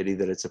society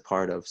that it's a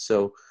part of.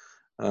 So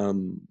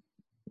um,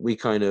 we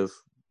kind of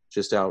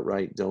just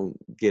outright don't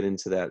get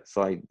into that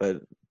fight,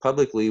 but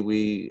publicly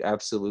we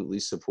absolutely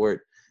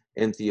support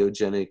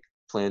entheogenic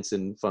plants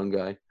and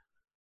fungi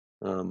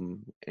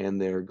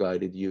and their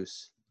guided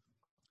use.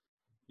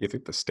 You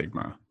think the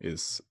stigma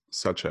is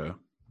such a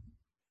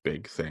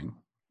big thing.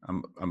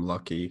 I'm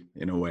lucky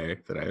in a way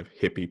that I have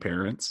hippie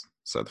parents.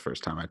 So the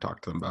first time I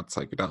talked to them about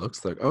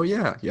psychedelics, they're like, "Oh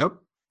yeah, yep,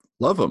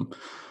 love them."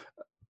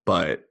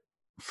 But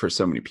for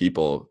so many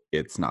people,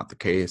 it's not the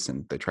case,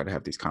 and they try to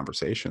have these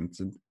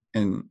conversations,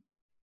 and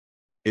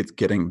it's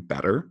getting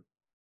better.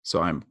 So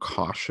I'm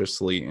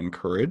cautiously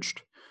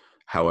encouraged.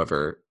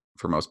 However,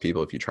 for most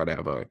people, if you try to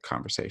have a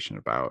conversation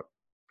about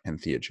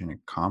entheogenic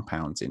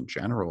compounds in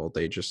general,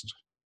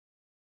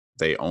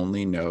 they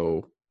only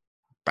know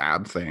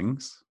bad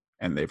things,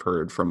 and they've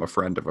heard from a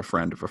friend of a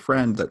friend of a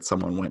friend that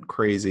someone went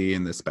crazy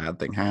and this bad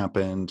thing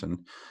happened,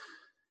 and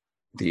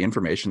the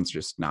information's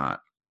just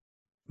not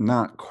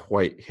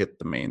quite hit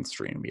the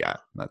mainstream yet.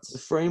 The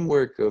That's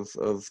framework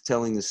of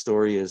telling the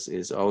story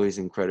is always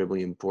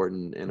incredibly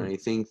important, and I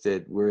think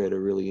that we're at a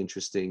really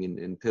interesting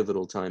and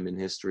pivotal time in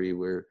history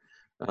where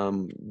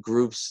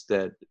groups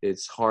that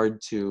it's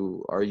hard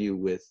to argue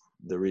with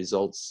the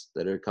results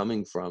that are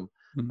coming from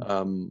Mhm.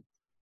 um,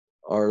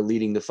 are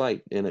leading the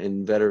fight,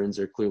 and veterans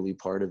are clearly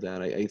part of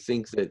that. I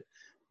think that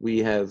we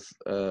have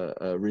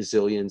a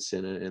resilience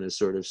and a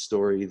sort of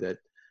story that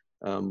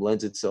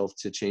lends itself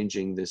to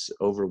changing this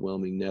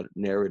overwhelming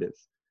narrative.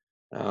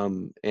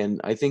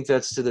 And I think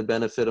that's to the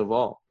benefit of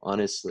all,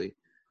 honestly.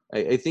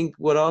 I think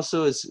what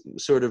also is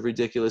sort of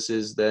ridiculous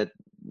is that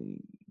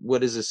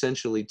what is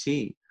essentially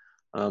tea.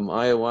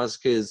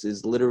 Ayahuasca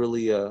is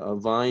literally a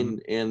vine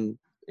Mhm.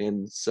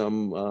 and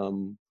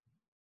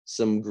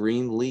some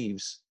green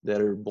leaves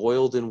that are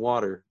boiled in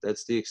water.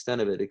 That's the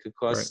extent of it. It could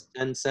Right. cost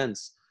 10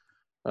 cents.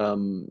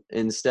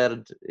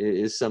 Instead, it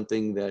is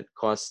something that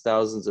costs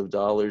thousands of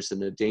dollars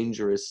in a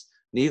dangerous,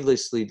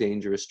 needlessly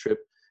dangerous trip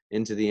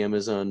into the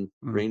Amazon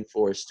Mhm.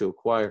 rainforest to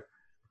acquire.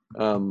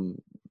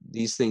 Um,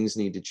 these things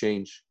need to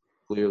change,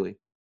 clearly.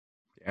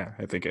 Yeah,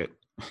 I think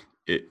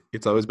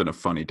it's always been a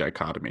funny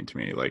dichotomy to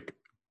me, like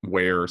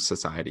where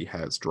society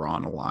has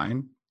drawn a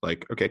line.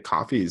 Like, okay,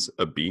 coffee's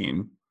a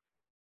bean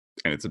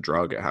and it's a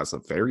drug. It has a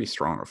very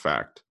strong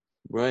effect.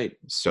 Right.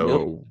 Millions So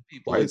of why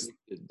people is addict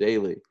it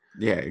daily.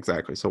 yeah,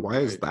 exactly. So why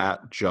is Right.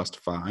 that just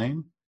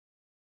fine?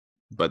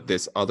 But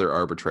this other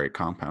arbitrary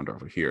compound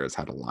over here has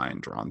had a line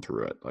drawn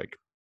through it. Like,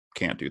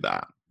 can't do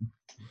that.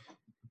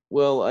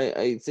 Well,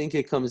 I think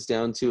it comes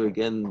down to,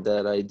 again,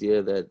 that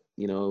idea that,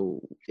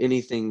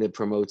 anything that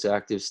promotes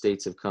active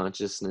states of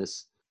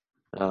consciousness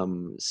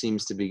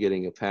seems to be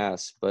getting a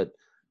pass. But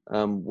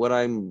what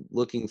I'm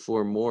looking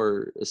for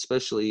more,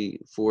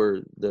 especially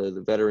for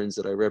the veterans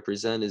that I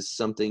represent, is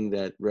something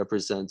that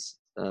represents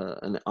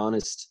an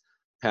honest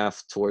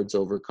path towards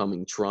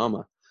overcoming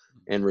trauma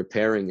and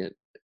repairing it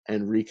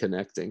and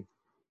reconnecting.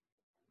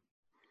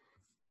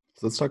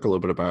 So let's talk a little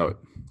bit about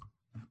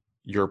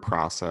your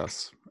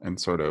process and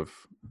sort of,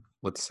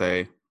 let's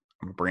say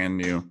I'm brand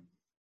new.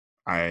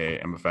 I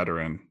am a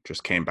veteran,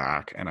 just came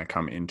back, and I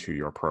come into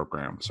your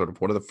program. Sort of,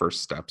 what are the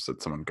first steps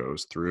that someone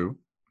goes through?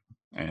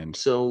 And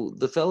So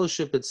the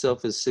fellowship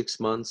itself is 6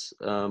 months.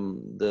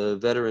 The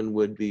veteran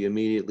would be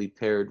immediately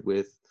paired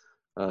with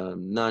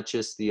not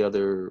just the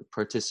other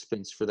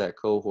participants for that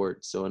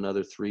cohort, so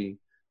another 3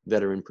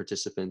 veteran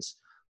participants,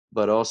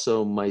 but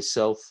also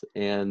myself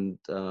and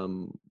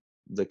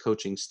the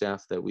coaching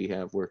staff that we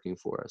have working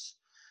for us.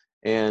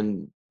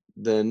 And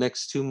the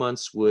next 2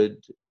 months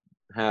would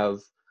have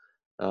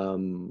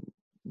um,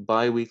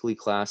 bi-weekly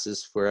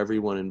classes for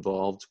everyone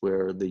involved,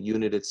 where the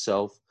unit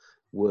itself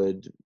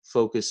would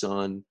focus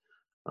on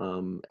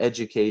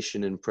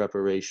education and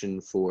preparation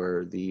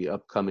for the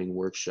upcoming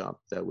workshop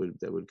that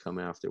would come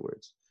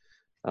afterwards.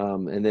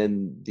 And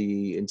then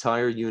the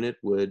entire unit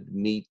would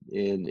meet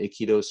in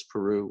Iquitos,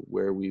 Peru,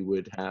 where we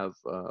would have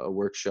a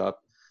workshop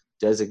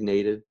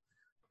designated.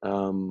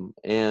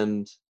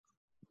 And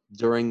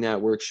during that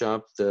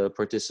workshop, the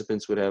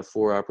participants would have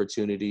 4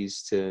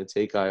 opportunities to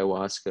take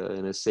ayahuasca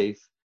in a safe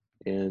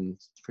and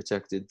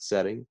protected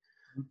setting.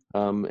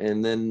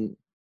 And then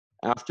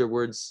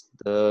afterwards,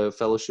 the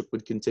fellowship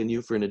would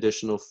continue for an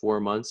additional 4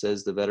 months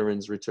as the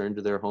veterans returned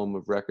to their homes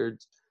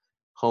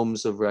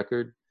of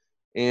record.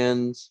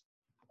 And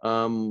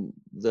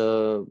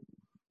the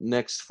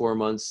next 4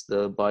 months,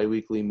 the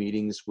biweekly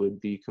meetings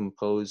would be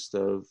composed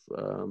of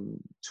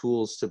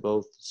tools to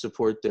both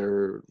support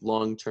their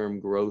long-term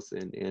growth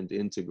and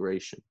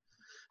integration.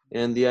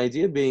 And the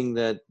idea being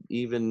that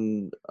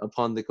even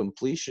upon the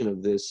completion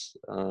of this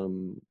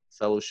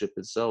fellowship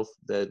itself,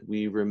 that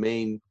we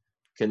remain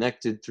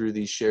connected through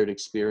these shared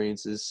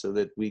experiences so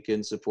that we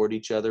can support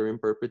each other in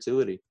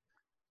perpetuity.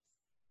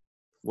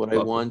 What I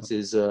love want that.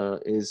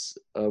 is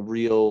a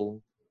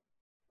real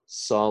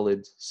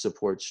solid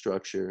support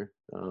structure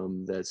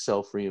that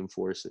self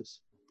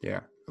reinforces.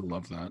 Yeah, I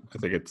love that. I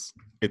think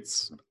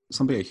it's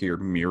something I hear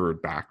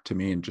mirrored back to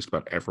me and just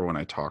about everyone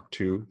I talk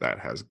to that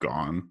has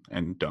gone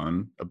and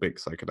done a big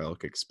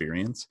psychedelic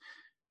experience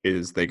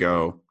is they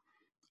go,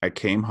 I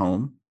came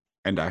home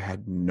and I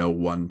had no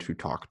one to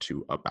talk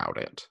to about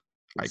it.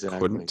 I couldn't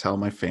Exactly. tell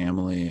my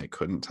family. I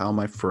couldn't tell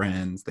my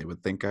friends. They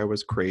would think I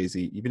was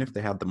crazy, even if they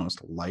had the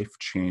most life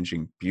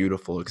changing,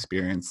 beautiful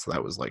experience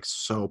that was like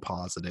so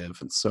positive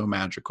and so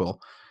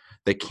magical.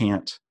 They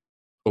can't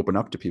open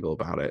up to people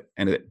about it.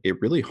 And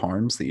it really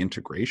harms the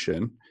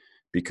integration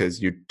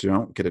because you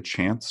don't get a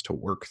chance to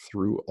work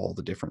through all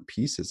the different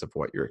pieces of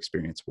what your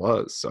experience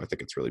was. So I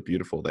think it's really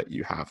beautiful that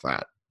you have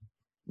that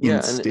Yeah,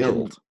 and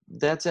instilled.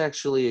 that's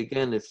actually,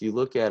 again, if you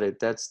look at it,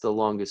 that's the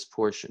longest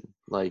portion.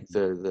 Like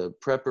the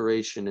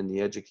preparation and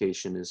the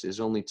education is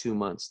only 2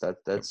 months.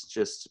 That's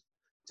just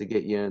to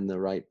get you in the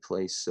right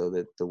place so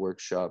that the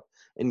workshop.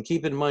 And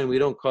keep in mind, we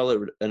don't call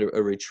it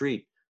a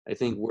retreat. I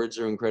think words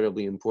are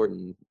incredibly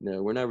important.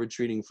 No, we're not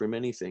retreating from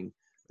anything.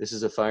 This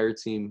is a fire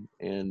team,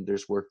 and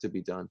there's work to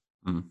be done.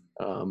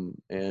 Mm.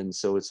 And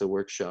so it's a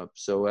workshop.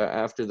 So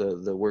after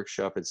the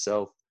workshop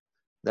itself,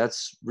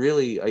 that's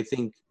really, I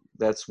think,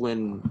 that's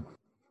when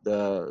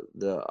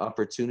the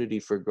opportunity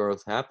for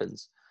growth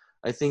happens.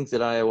 I think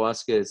that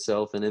ayahuasca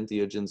itself and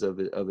entheogens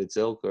of its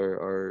ilk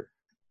are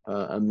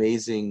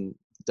amazing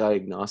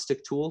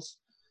diagnostic tools,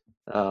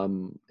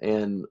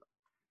 and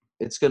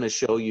it's going to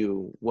show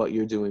you what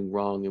you're doing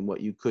wrong and what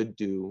you could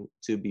do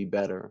to be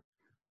better.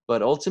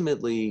 But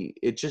ultimately,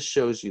 it just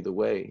shows you the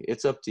way.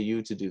 It's up to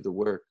you to do the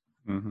work.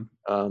 Hmm.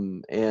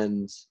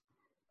 And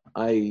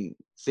I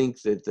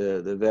think that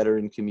the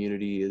veteran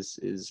community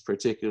is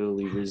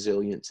particularly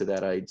resilient to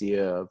that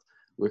idea of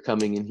we're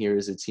coming in here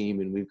as a team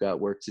and we've got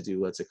work to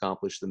do. Let's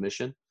accomplish the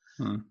mission.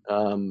 Hmm.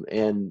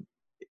 And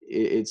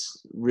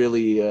it's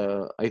really,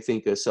 I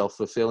think, a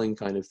self-fulfilling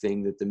kind of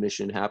thing that the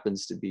mission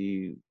happens to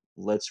be.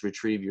 Let's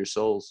retrieve your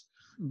souls.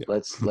 Yeah.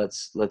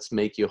 Let's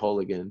make you whole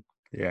again.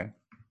 Yeah.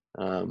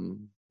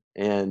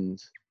 And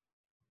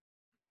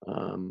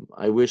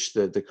I wish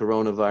that the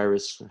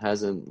coronavirus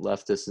hasn't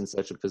left us in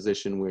such a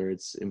position where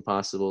it's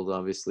impossible,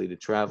 obviously, to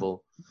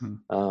travel.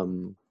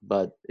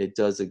 But it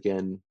does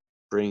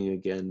bring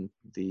again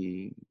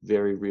the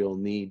very real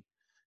need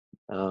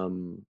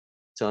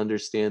to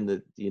understand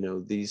that,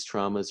 these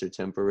traumas are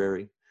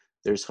temporary.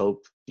 There's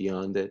hope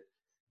beyond it.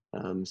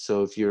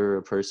 So if you're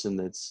a person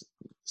that's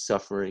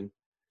suffering,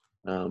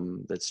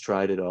 that's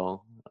tried it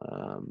all,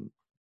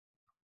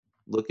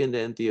 look into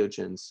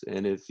entheogens.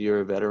 And if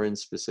you're a veteran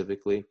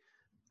specifically,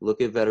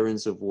 look at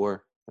Veterans of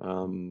War.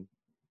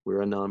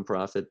 We're a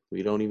nonprofit.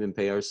 We don't even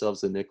pay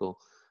ourselves a nickel.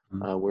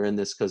 We're in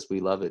this because we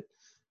love it.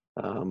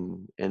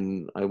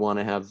 And I want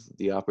to have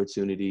the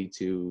opportunity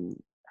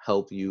to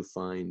help you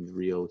find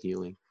real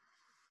healing.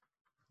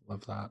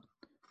 Love that.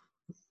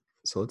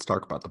 So let's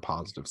talk about the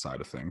positive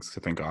side of things. I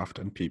think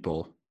often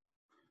people,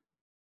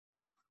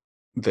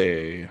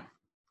 they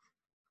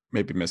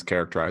maybe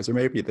mischaracterize, or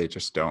maybe they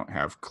just don't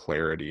have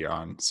clarity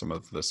on some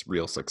of this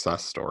real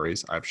success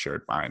stories. I've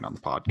shared mine on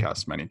the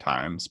podcast many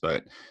times,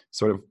 but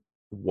sort of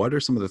what are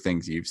some of the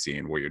things you've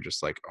seen where you're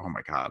just like, oh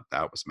my God,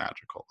 that was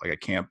magical. Like, I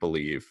can't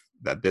believe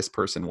that this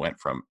person went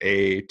from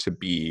A to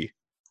B.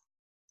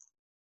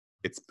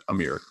 It's a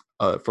miracle,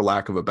 for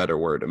lack of a better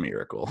word, a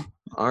miracle.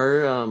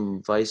 Our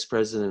vice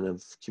president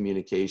of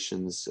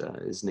communications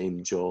is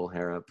named Joel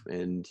Harrop,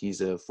 and he's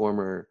a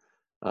former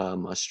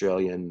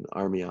Australian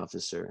Army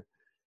officer.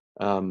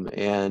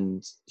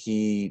 And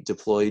he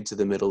deployed to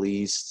the Middle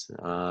East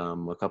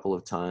a couple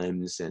of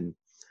times, and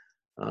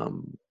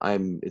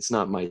it's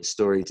not my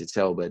story to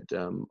tell, but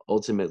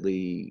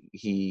ultimately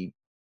he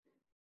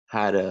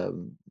had a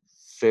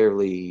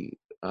fairly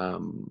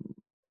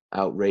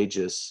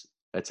outrageous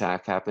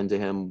attack happen to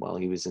him while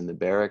he was in the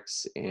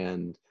barracks,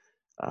 and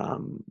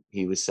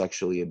he was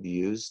sexually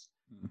abused,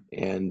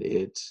 and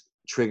it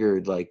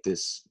triggered like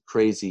this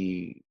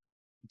crazy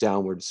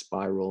downward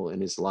spiral in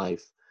his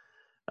life,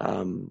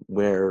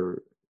 where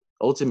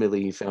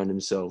ultimately he found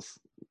himself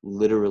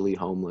literally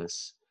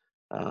homeless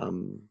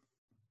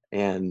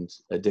and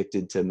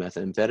addicted to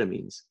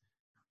methamphetamines.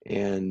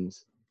 And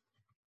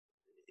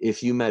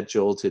if you met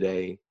Joel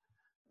today,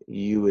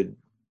 you would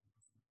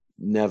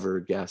never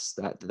guess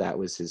that that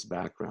was his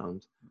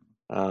background.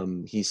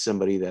 He's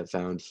somebody that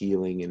found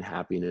healing and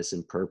happiness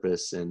and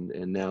purpose, and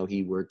now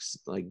he works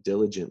like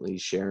diligently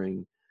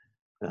sharing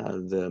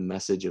the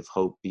message of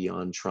hope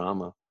beyond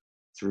trauma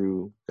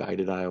through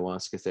guided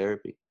ayahuasca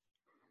therapy.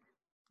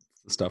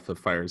 The stuff that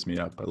fires me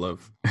up. I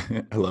love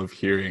I love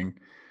hearing,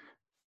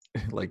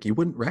 like, you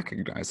wouldn't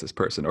recognize this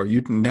person, or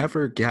you'd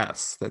never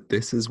guess that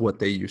this is what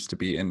they used to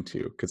be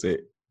into, because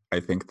I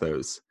think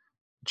those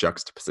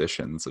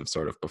juxtapositions of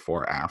sort of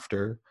before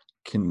after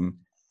can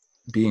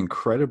be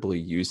incredibly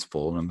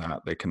useful in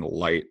that they can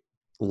light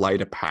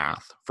a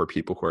path for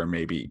people who are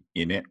maybe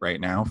in it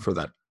right now. For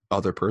that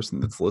other person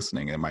that's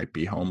listening, it might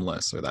be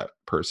homeless, or that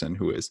person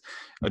who is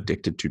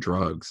addicted to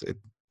drugs,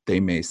 they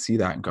may see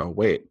that and go,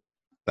 wait,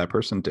 that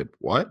person did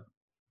what?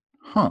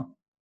 Well,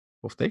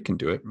 if they can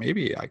do it,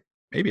 maybe I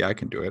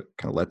can do it.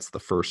 Kind of lets the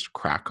first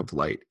crack of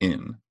light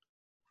in.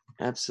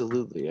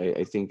 Absolutely.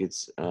 I think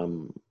it's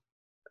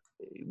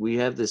we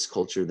have this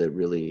culture that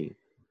really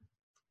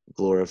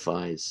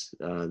glorifies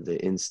the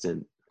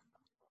instant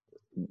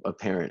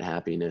apparent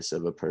happiness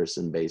of a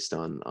person based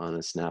on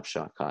a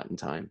snapshot caught in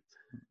time.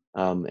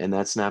 And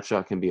that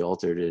snapshot can be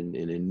altered in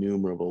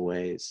innumerable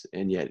ways,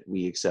 and yet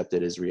we accept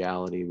it as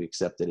reality, we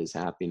accept it as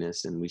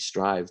happiness, and we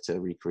strive to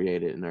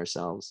recreate it in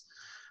ourselves.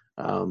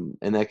 And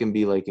that can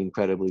be like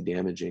incredibly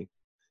damaging.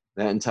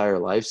 That entire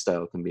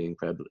lifestyle can be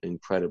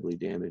incredibly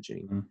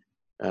damaging.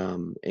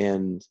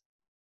 And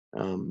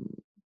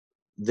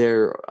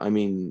there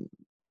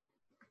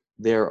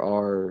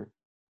are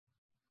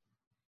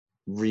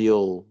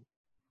real,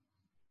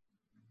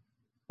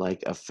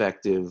 like,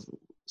 effective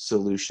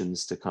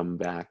solutions to come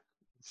back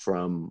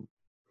from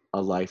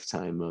a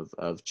lifetime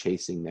of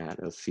chasing that,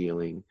 of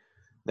feeling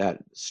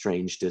that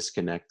strange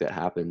disconnect that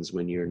happens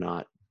when you're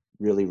not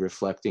really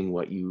reflecting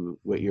what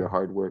your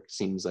hard work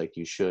seems like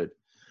you should.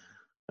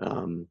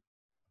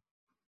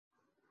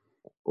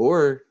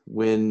 Or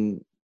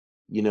when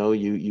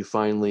you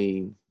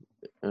finally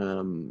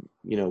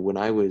when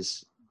I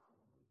was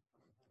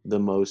there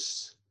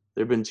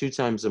have been 2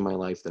 times in my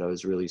life that I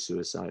was really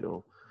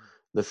suicidal.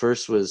 The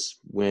first was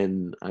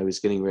when I was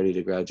getting ready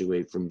to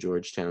graduate from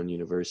Georgetown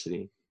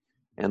University.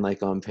 And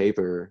like on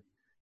paper,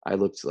 I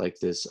looked like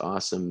this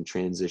awesome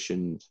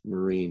transitioned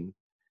Marine.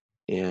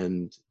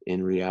 and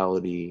in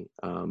reality,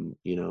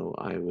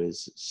 I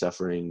was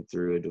suffering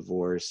through a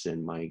divorce,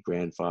 and my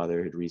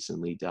grandfather had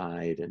recently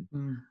died, and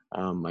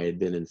Mm. I had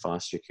been in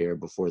foster care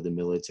before the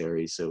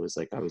military. So it was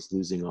like I was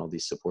losing all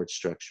these support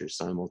structures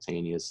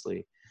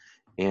simultaneously.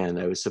 And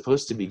I was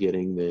supposed to be Mm.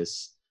 getting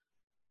this,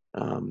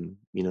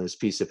 this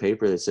piece of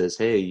paper that says,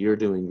 "Hey, you're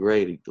doing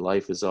great.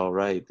 Life is all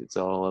right. It's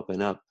all up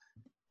and up."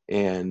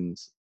 And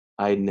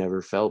I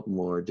never felt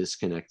more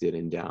disconnected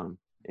and down.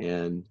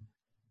 And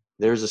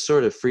there's a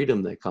sort of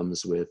freedom that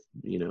comes with,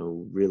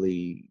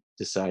 really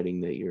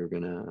deciding that you're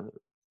going to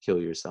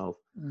kill yourself.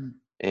 Mm.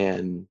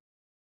 And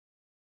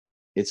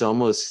it's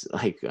almost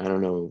like, I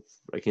don't know,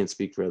 I can't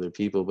speak for other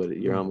people, but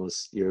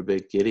Mm. you're a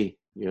bit giddy.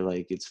 You're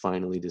like, it's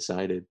finally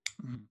decided.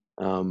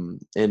 Mm.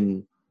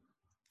 And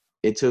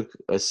it took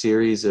a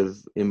series of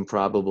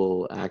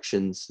improbable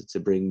actions to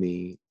bring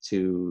me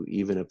to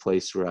even a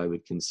place where I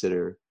would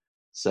consider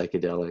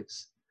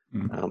psychedelics.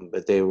 Mm.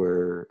 But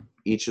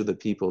each of the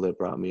people that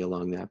brought me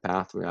along that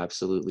path were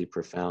absolutely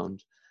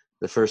profound.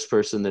 The first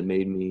person that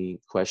made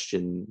me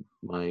question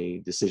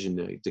my decision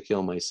to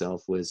kill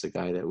myself was a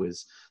guy that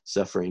was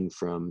suffering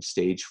from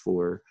stage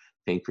 4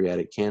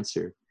 pancreatic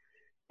cancer.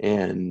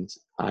 And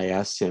I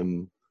asked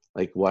him,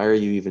 like, why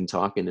are you even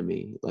talking to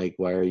me? Like,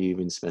 why are you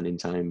even spending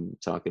time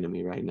talking to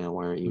me right now?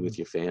 Why aren't you Mm. with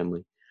your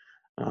family?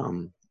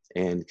 Um,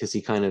 and because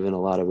he kind of, in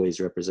a lot of ways,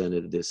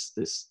 represented this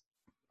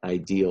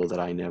ideal that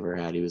I never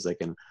had. He was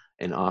like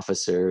an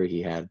officer.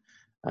 He had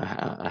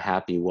a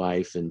happy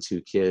wife and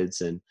 2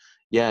 kids. And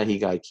yeah, he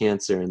got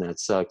cancer, and that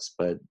sucks.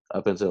 But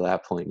up until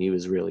that point, he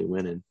was really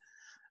winning.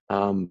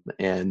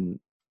 And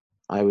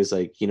I was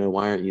like,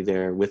 why aren't you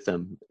there with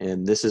them?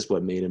 And this is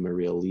what made him a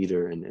real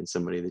leader, and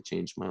somebody that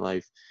changed my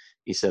life.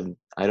 He said,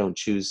 I don't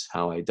choose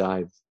how I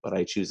die, but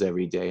I choose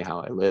every day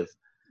how I live.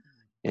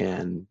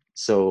 And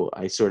so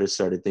I sort of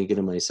started thinking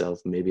to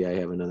myself, maybe I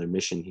have another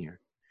mission here.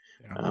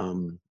 Yeah.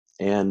 Um,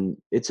 and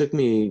it took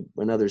me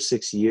another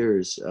 6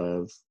 years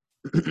of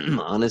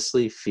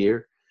honestly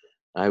fear.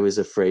 I was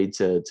afraid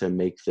to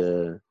make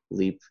the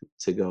leap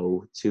to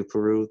go to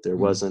Peru. There Mm.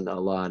 wasn't a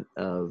lot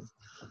of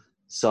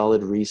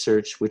solid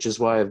research, which is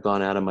why I've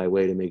gone out of my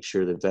way to make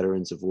sure that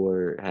Veterans of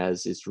War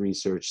has its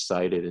research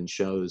cited and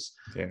shows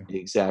Yeah.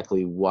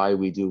 exactly why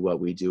we do what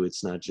we do.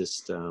 It's not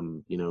just,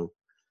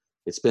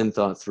 it's been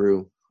thought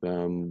through.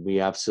 We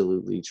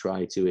absolutely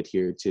try to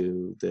adhere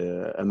to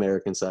the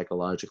American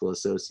Psychological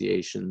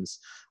Association's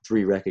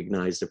 3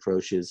 recognized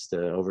approaches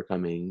to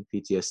overcoming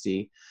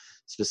PTSD,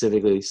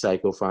 specifically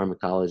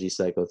psychopharmacology,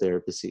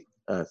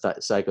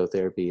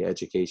 psychotherapy,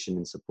 education,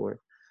 and support,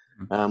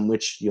 Mm.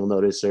 which you'll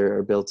notice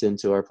are built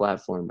into our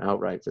platform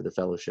outright for the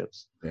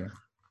fellowships. Yeah.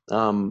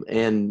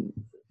 And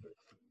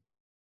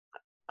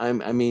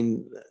I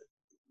mean,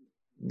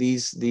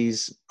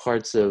 these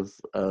parts of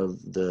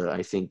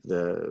I think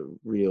the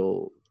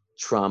real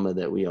trauma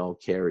that we all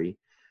carry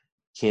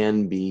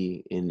can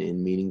be in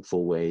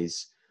meaningful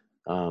ways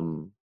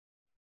um,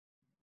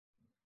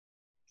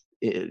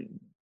 it,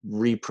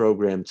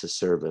 reprogrammed to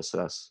service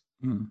us.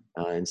 Mm.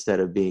 Instead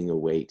of being a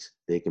weight,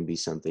 they can be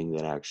something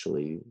that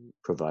actually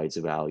provides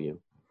value.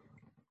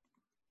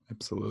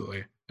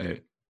 Absolutely.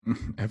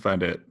 I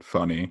find it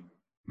funny.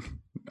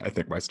 I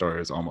think my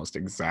story is almost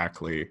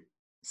exactly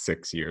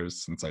 6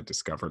 years since I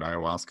discovered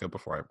ayahuasca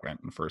before I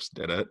went and first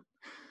did it.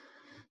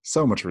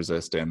 So much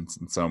resistance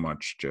and so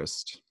much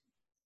just,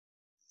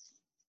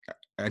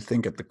 I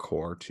think at the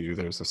core too,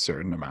 there's a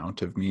certain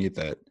amount of me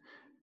that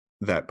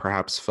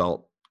perhaps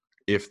felt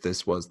if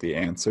this was the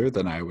answer,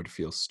 then I would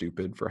feel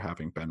stupid for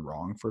having been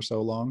wrong for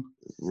so long.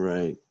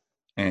 Right.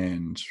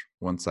 And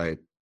once I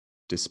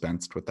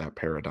dispensed with that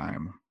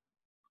paradigm,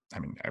 I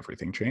mean,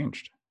 everything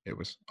changed. It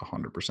was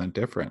 100%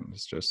 different.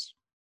 It's just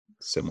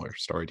similar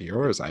story to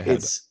yours. I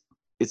had,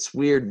 It's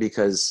weird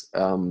because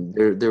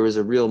there was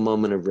a real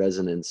moment of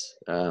resonance.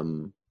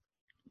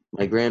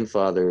 My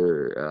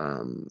grandfather,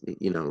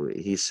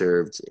 he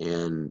served,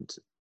 and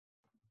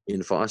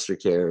in foster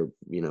care,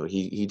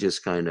 he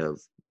just kind of,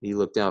 he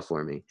looked out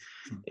for me,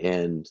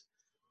 and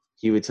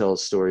he would tell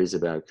stories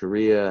about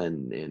Korea,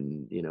 and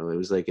it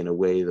was like, in a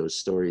way, those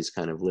stories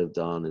kind of lived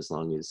on as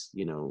long as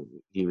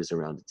he was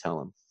around to tell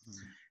them.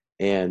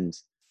 And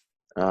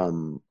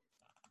um,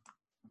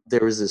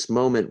 there was this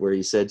moment where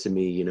he said to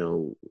me,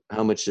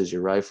 how much does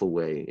your rifle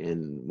weigh?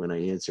 And when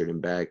I answered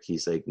him back,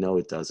 he's like, no,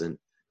 it doesn't.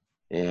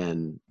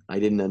 And I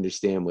didn't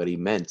understand what he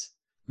meant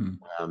mm,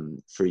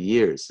 for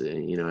years.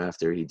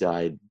 After he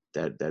died,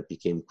 that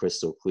became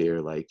crystal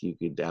clear. Like, you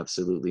could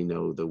absolutely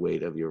know the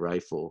weight of your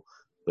rifle,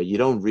 but you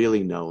don't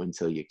really know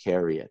until you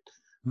carry it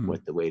mm,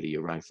 what the weight of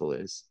your rifle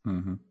is.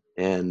 mm-hmm,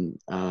 And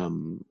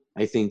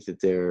I think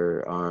that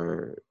there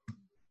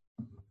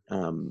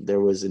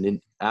was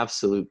an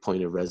absolute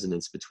point of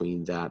resonance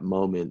between that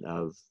moment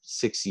of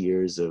 6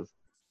 years of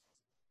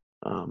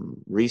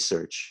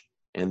research,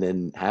 and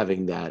then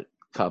having that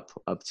cup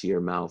up to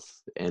your mouth,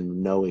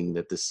 and knowing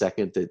that the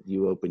second that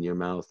you open your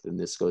mouth and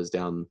this goes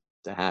down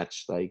the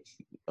hatch, like,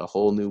 a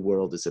whole new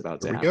world is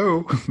about here to we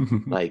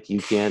happen. go. Like,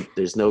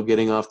 there's no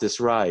getting off this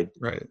ride.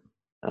 Right.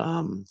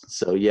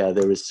 So yeah,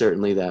 there was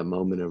certainly that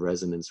moment of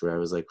resonance where I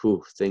was like,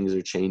 "Whew, things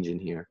are changing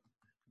here."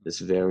 This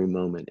very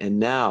moment. And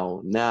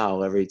now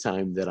every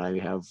time that I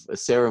have a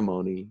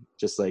ceremony,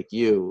 just like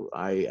you,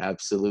 I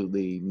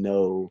absolutely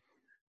know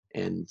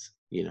and,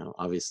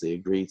 obviously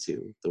agree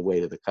to the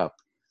weight of the cup.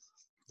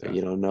 But Yeah,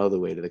 you don't know the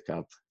weight of the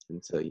cup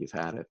until you've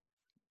had it.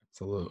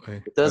 absolutely.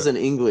 It doesn't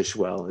English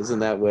well. Isn't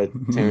that what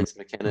Terence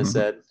McKenna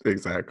said?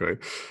 Exactly.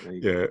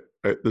 Like, Yeah,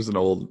 there's an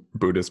old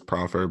Buddhist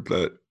proverb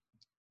that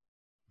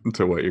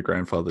to what your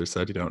grandfather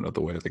said, you don't know the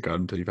way of the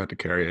gun until you've had to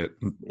carry it.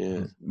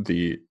 yeah,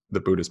 The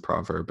Buddhist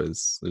proverb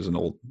is there's an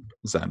old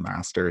Zen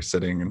master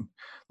sitting and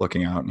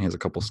looking out, and he has a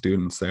couple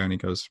students there, and he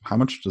goes, "How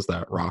much does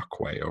that rock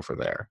weigh over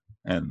there?"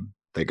 And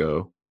they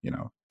go,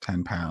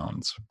 10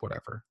 pounds,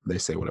 whatever. They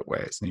say what it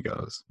weighs, and he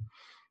goes,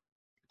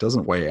 "It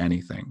doesn't weigh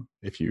anything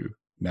if you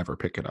never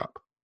pick it up."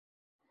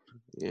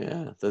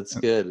 yeah, that's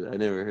And good. I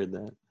never heard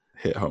that.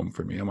 hit home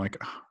for me. I'm like,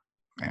 oh,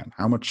 man,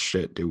 how much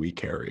shit do we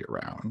carry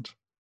around?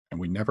 And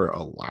we never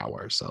allow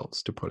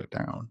ourselves to put it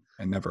down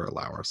and never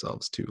allow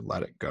ourselves to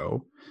let it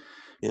go.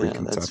 Yeah,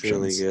 that's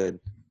really Preconceptions. good.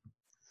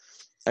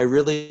 I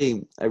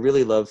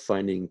really love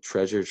finding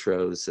treasure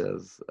troves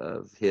of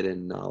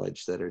hidden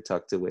knowledge that are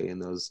tucked away in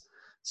those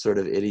sort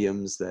of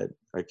idioms that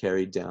are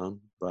carried down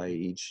by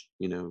each,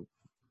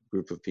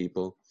 group of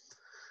people.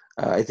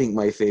 I think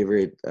my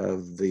favorite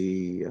of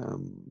the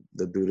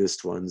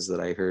Buddhist ones that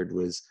I heard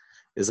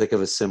is like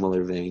of a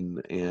similar vein,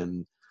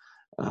 and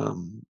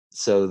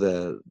so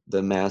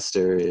the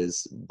master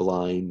is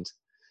blind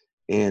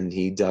and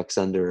he ducks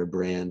under a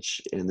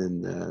branch, and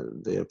then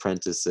the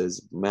apprentice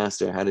says,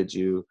 "Master, how did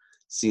you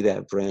see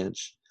that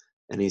branch?"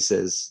 And he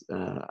says,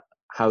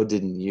 "How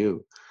didn't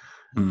you?"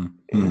 And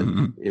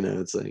Mm.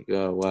 it's like,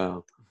 oh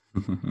wow,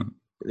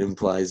 it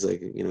implies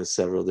like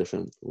several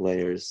different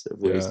layers of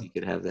ways Yeah, he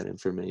could have that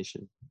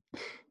information.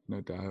 no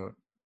doubt.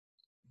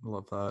 I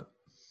love that.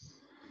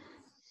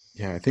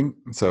 Yeah, I think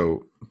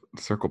so.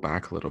 Circle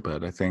back a little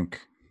bit. I think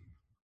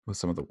with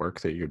some of the work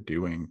that you're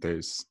doing,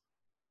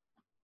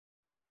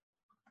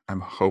 I'm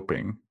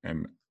hoping,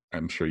 and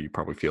I'm sure you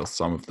probably feel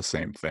some of the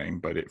same thing,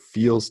 but it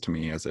feels to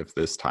me as if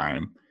this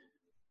time,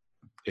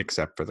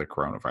 except for the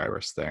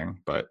coronavirus thing,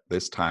 but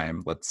this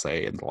time, let's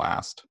say in the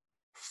last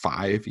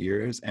 5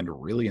 years, and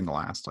really in the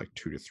last like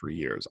 2 to 3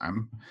 years,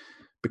 I'm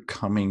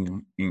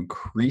becoming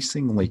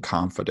increasingly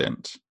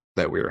confident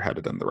that we are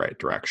headed in the right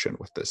direction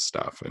with this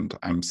stuff. And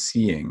I'm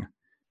seeing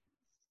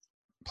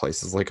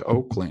places like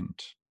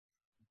Oakland,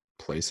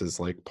 places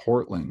like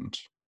Portland,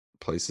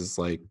 places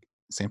like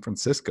San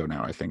Francisco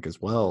now, I think,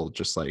 as well,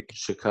 just like,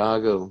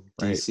 Chicago,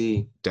 right,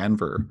 DC.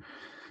 Denver,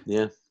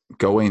 Yeah.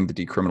 going the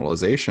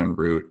decriminalization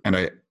route. And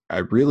I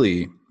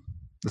really,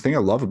 the thing I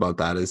love about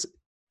that is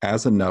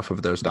as enough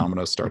of those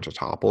dominoes start to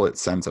topple, it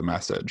sends a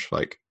message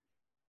like,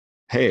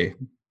 hey,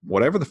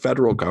 whatever the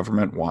federal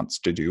government wants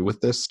to do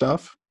with this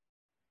stuff,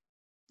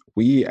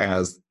 we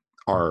as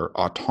our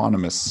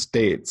autonomous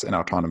states and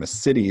autonomous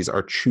cities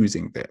are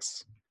choosing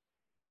this.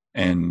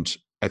 And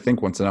I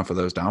think once enough of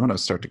those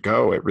dominoes start to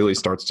go, it really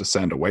starts to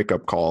send a wake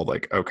up call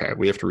like, okay,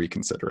 we have to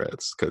reconsider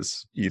it,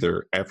 because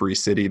either every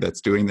city that's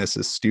doing this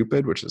is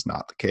stupid, which is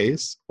not the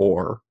case,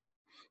 or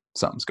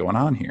something's going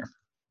on here.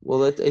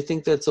 Well, I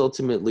think that's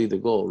ultimately the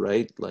goal,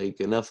 right?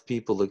 Like enough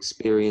people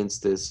experience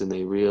this and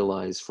they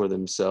realize for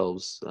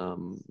themselves,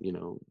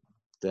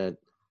 that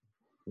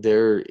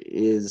there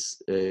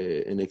is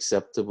an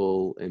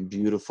acceptable and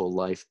beautiful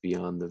life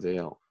beyond the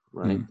veil,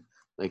 right? Mm,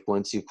 Like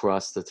once you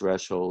cross the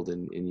threshold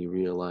and you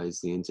realize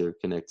the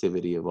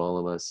interconnectivity of all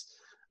of us,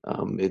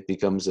 it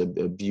becomes a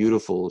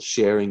beautiful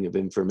sharing of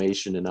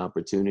information and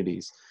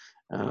opportunities.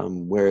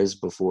 Whereas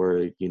before,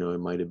 it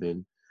might have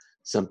been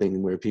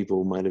something where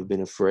people might have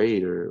been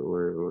afraid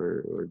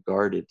or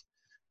guarded.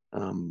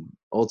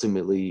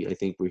 Ultimately, I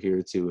think we're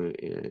here to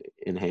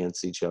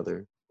enhance each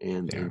other yeah,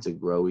 and to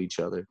grow each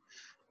other.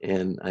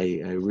 And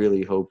I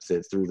really hope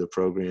that through the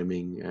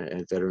programming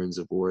at Veterans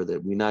of War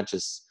that we not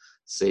just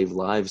save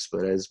lives,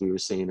 but as we were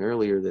saying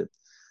earlier, that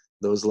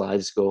those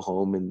lives go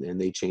home and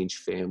they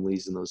change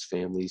families, and those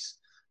families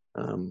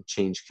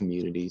change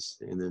communities,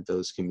 and that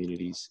those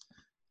communities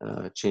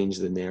change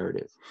the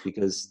narrative.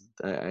 Because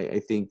I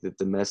think that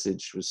the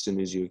message, as soon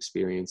as you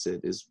experience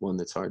it, is one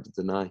that's hard to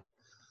deny.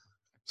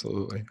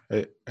 absolutely.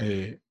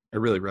 I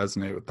really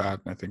resonate with that.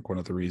 And I think one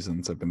of the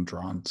reasons I've been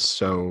drawn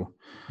so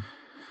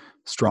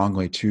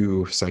strongly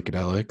to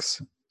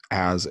psychedelics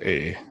as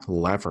a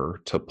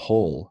lever to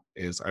pull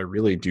is I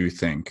really do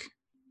think,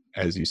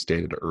 as you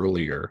stated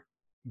earlier,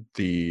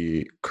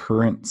 the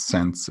current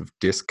sense of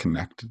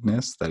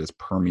disconnectedness that is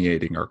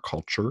permeating our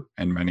culture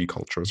and many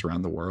cultures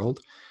around the world,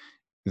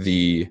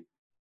 the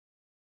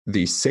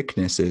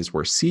sicknesses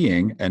we're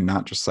seeing, and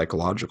not just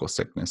psychological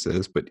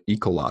sicknesses, but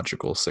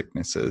ecological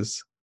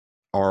sicknesses,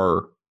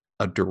 are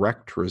a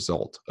direct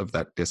result of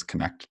that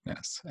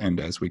disconnectedness. And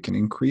as we can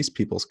increase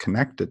people's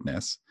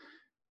connectedness,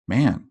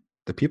 man,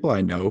 the people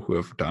I know who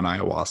have done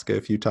ayahuasca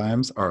a few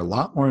times are a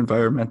lot more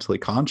environmentally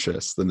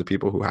conscious than the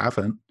people who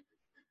haven't.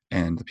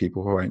 And the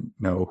people who I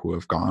know who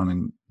have gone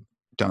and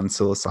done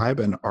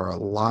psilocybin are a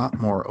lot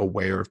more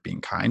aware of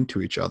being kind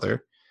to each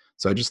other.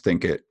 So I just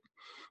think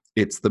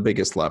it's the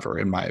biggest lever,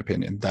 in my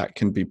opinion, that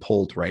can be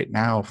pulled right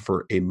now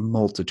for a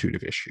multitude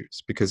of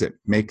issues, because it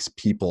makes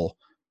people,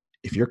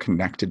 if you're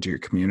connected to your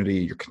community,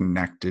 you're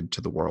connected to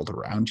the world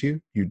around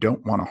you, you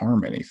don't want to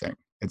harm anything.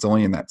 It's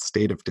only in that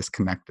state of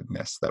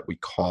disconnectedness that we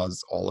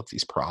cause all of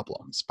these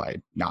problems by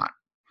not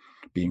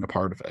being a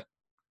part of it.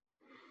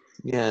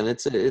 Yeah, and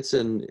it's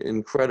an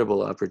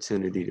incredible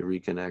opportunity to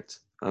reconnect.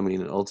 I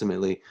mean,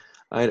 ultimately,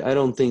 I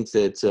don't think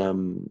that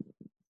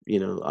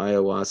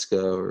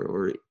ayahuasca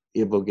or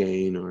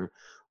ibogaine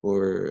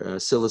or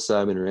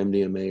psilocybin or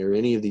MDMA or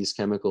any of these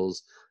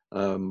chemicals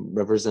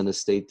represent a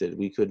state that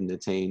we couldn't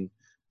attain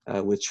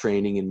with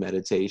training and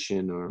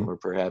meditation or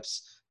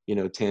perhaps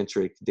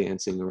tantric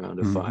dancing around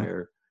a Mm-hmm.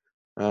 fire.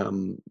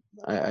 um,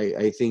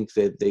 I think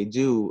that they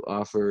do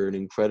offer an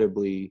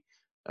incredibly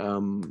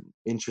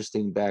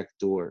interesting back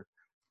door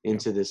Yeah.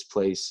 into this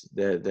place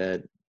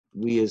that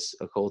we as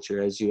a culture,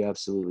 as you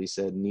absolutely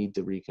said, need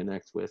to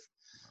reconnect with.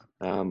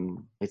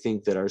 I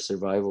think that our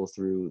survival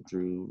through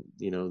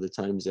the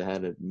times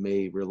ahead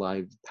may rely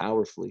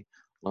powerfully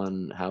on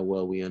how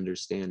well we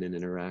understand and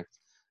interact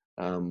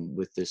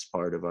with this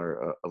part of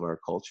our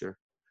culture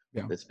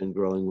Yeah, that's been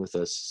growing with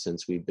us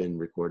since we've been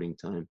recording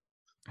time.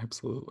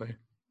 absolutely.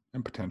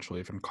 And potentially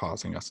even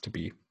causing us to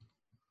be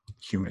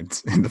humans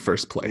in the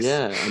first place.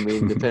 Yeah, I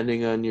mean,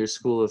 depending on your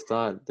school of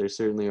thought, there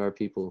certainly are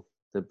people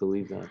that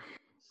believe that.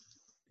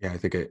 Yeah, I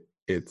think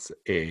it's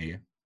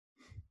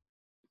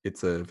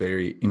a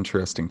very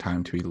interesting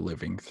time to be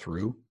living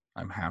through.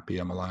 I'm happy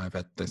I'm alive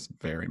at this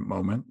very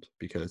moment,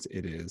 because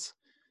it is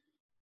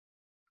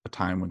a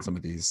time when some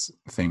of these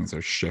things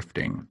are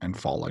shifting and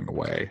falling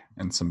away,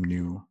 and some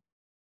new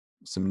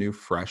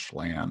fresh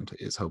land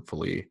is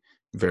hopefully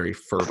very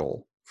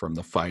fertile from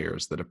the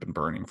fires that have been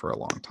burning for a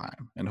long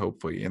time. And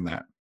hopefully in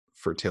that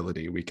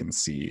fertility we can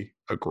see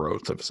a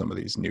growth of some of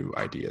these new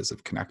ideas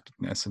of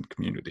connectedness and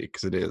community,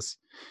 because it is,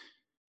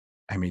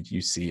 I mean,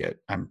 you see it.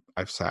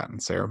 I've sat in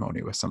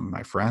ceremony with some of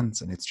my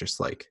friends, and it's just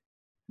like,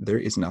 there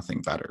is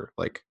nothing better.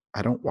 Like,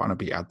 I don't want to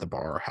be at the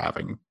bar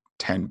having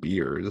 10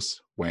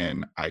 beers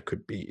when I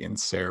could be in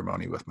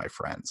ceremony with my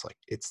friends. Like,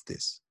 it's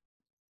this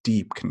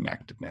deep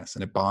connectedness,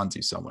 and it bonds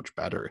you so much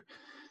better.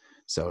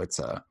 So it's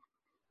a,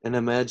 And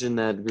imagine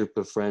that group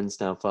of friends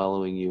now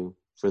following you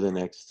for the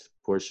next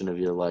portion of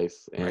your life,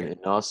 and, right.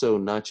 and also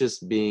not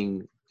just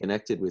being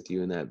connected with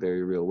you in that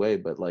very real way,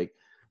 but like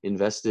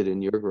invested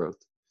in your growth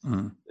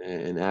Mm,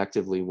 and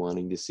actively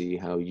wanting to see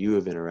how you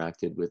have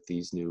interacted with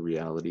these new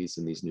realities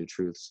and these new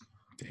truths.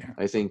 yeah.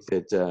 I think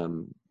that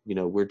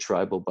we're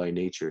tribal by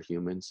nature,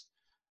 humans.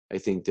 I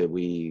think that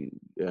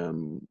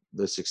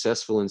the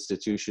successful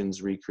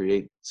institutions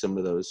recreate some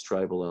of those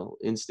tribal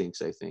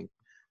instincts, I think.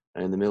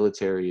 And the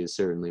military is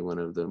certainly one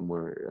of the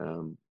more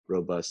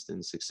robust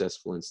and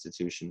successful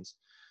institutions.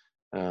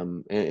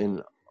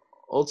 And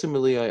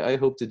ultimately, I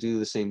hope to do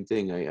the same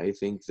thing. I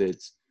think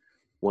that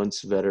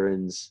once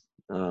veterans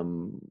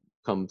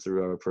come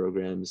through our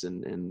programs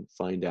and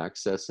find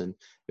access, and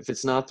if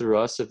it's not through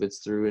us, if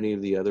it's through any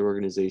of the other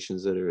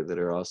organizations that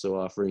are also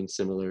offering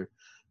similar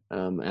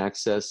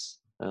access,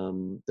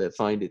 that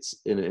find it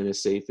in a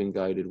safe and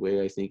guided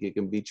way, I think it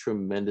can be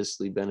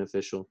tremendously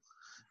beneficial,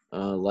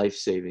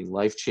 life-saving,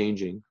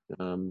 life-changing,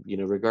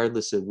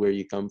 regardless of where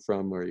you come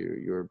from or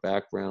your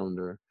background.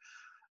 Or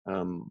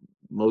um,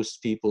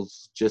 most people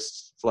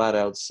just flat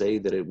out say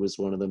that it was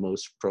one of the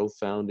most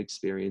profound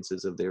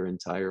experiences of their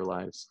entire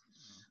lives.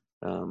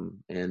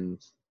 And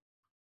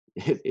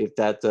if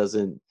that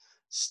doesn't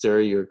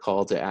stir your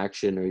call to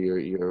action or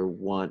your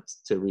want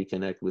to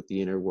reconnect with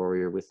the inner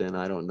warrior within,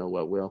 I don't know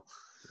what will.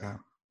 Yeah.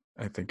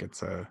 I think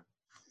it's a,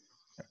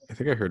 I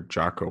think I heard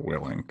Jocko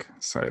Willink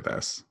say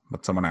this,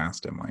 but someone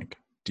asked him, like,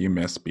 do you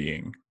miss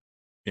being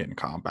in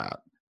combat?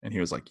 And he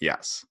was like,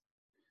 yes.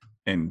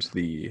 And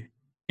the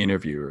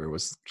interviewer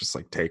was just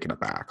like taken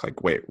aback,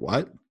 like, wait,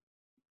 what?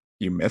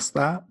 You missed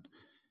that?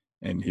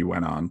 And he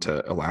went on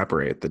to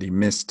elaborate that he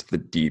missed the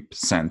deep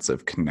sense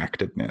of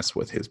connectedness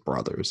with his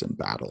brothers in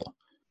battle.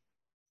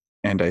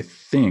 And I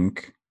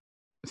think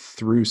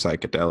through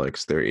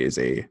psychedelics, there is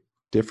a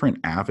different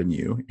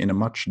avenue, in a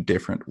much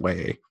different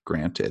way,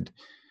 granted,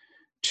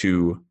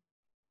 to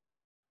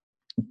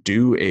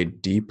do a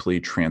deeply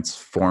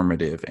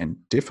transformative and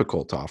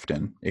difficult,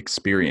 often,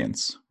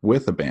 experience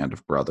with a band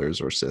of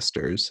brothers or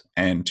sisters,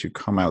 and to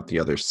come out the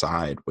other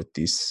side with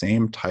these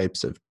same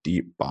types of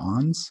deep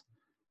bonds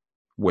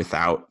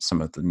without some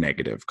of the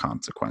negative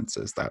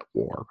consequences that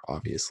war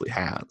obviously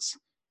has.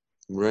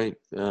 Right,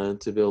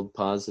 to build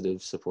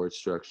positive support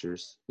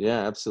structures.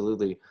 Yeah,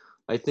 absolutely.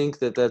 I think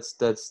that's.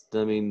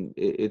 I mean,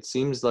 it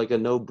seems like a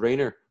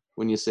no-brainer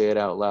when you say it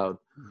out loud.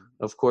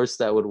 Of course,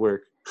 that would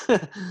work.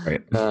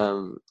 Right.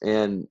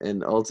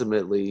 And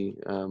ultimately,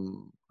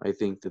 I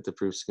think that the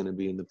proof's going to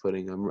be in the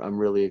pudding. I'm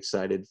really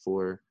excited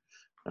for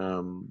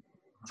um,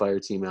 Fire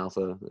Team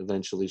Alpha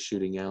eventually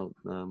shooting out.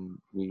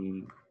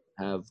 We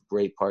have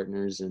great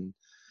partners, and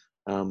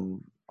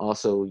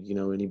also,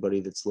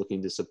 anybody that's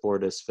looking to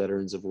support us,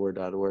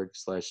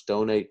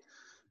 veteransofwar.org/donate.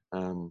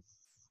 And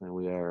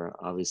we are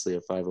obviously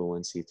a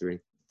 501c3.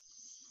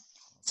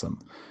 Awesome.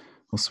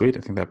 Well, sweet.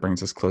 I think that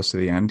brings us close to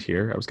the end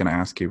here. I was going to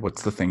ask you,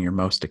 what's the thing you're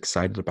most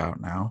excited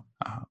about now?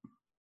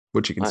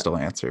 Which you can still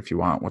answer if you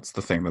want. What's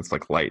the thing that's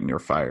like lighting your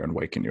fire and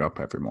waking you up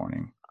every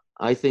morning?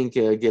 I think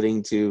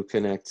getting to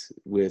connect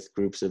with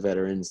groups of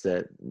veterans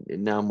that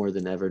now more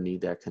than ever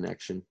need that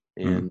connection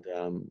and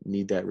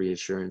need that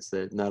reassurance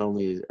that not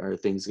only are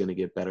things going to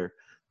get better,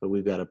 but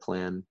we've got a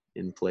plan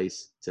in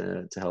place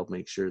to help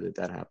make sure that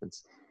that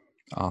happens.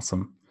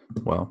 Awesome.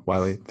 Well,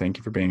 Wiley, thank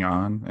you for being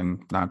on,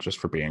 and not just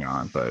for being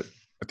on, but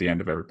at the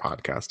end of every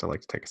podcast, I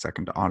like to take a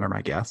second to honor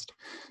my guest.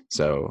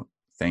 So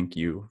thank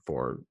you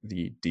for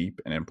the deep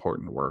and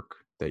important work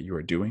that you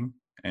are doing,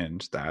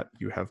 and that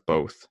you have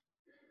both.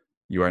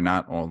 You are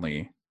not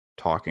only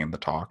talking the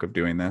talk of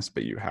doing this,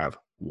 but you have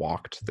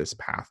walked this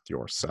path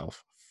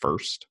yourself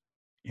first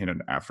in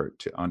an effort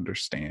to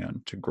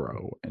understand, to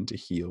grow, and to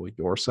heal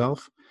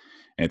yourself.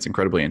 And it's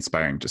incredibly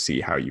inspiring to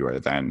see how you are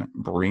then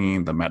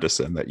bringing the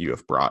medicine that you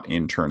have brought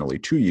internally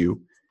to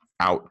you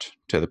out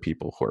to the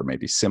people who are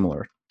maybe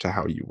similar to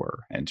how you were,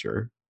 and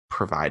you're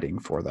providing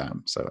for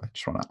them. So I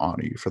just want to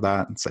honor you for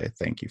that and say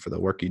thank you for the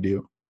work you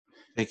do.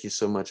 Thank you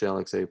so much,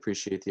 Alex. I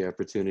appreciate the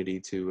opportunity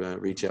to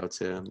reach out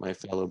to my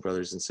fellow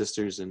brothers and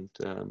sisters, and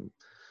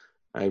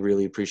I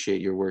really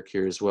appreciate your work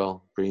here as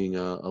well, bringing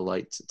a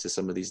light to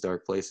some of these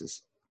dark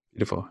places.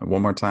 Beautiful. And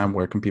one more time,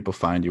 where can people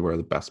find you? Where are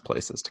the best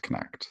places to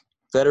connect?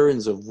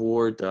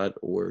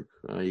 Veteransofwar.org.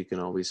 You can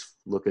always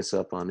look us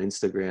up on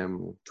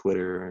Instagram,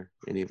 Twitter, or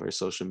any of our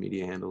social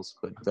media handles,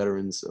 but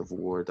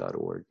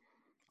veteransofwar.org.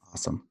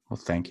 Awesome. Well,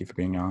 thank you for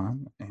being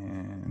on,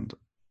 and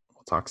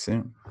we'll talk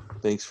soon.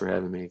 Thanks for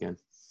having me again.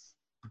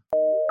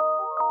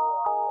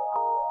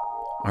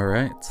 All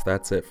right, so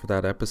that's it for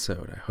that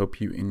episode. I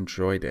hope you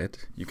enjoyed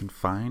it. You can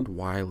find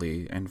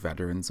Wiley and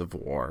Veterans of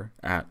War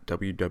at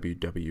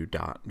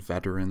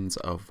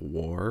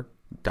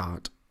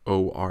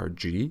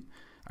www.veteransofwar.org.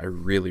 I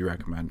really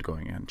recommend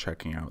going and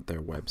checking out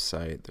their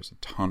website. There's a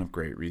ton of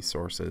great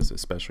resources,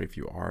 especially if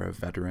you are a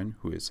veteran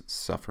who is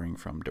suffering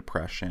from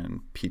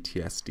depression,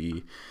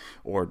 PTSD,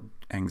 or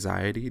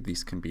anxiety.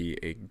 These can be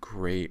a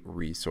great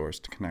resource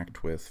to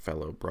connect with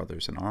fellow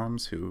brothers in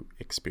arms who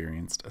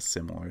experienced a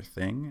similar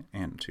thing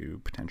and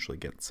to potentially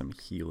get some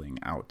healing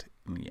out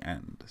in the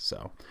end.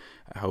 So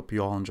I hope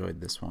you all enjoyed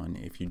this one.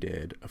 If you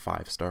did, a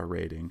 5-star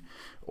rating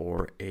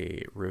or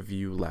a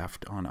review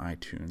left on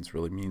iTunes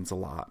really means a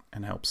lot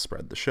and helps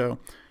spread the show.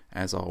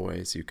 As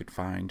always, you could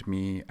find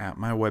me at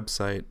my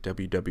website,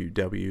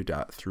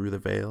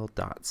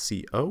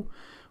 www.throughtheveil.co.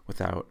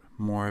 Without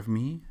more of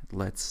me,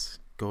 let's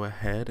go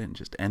ahead and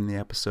just end the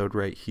episode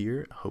right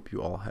here. I hope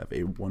you all have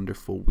a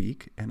wonderful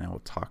week, and I will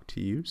talk to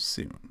you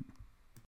soon.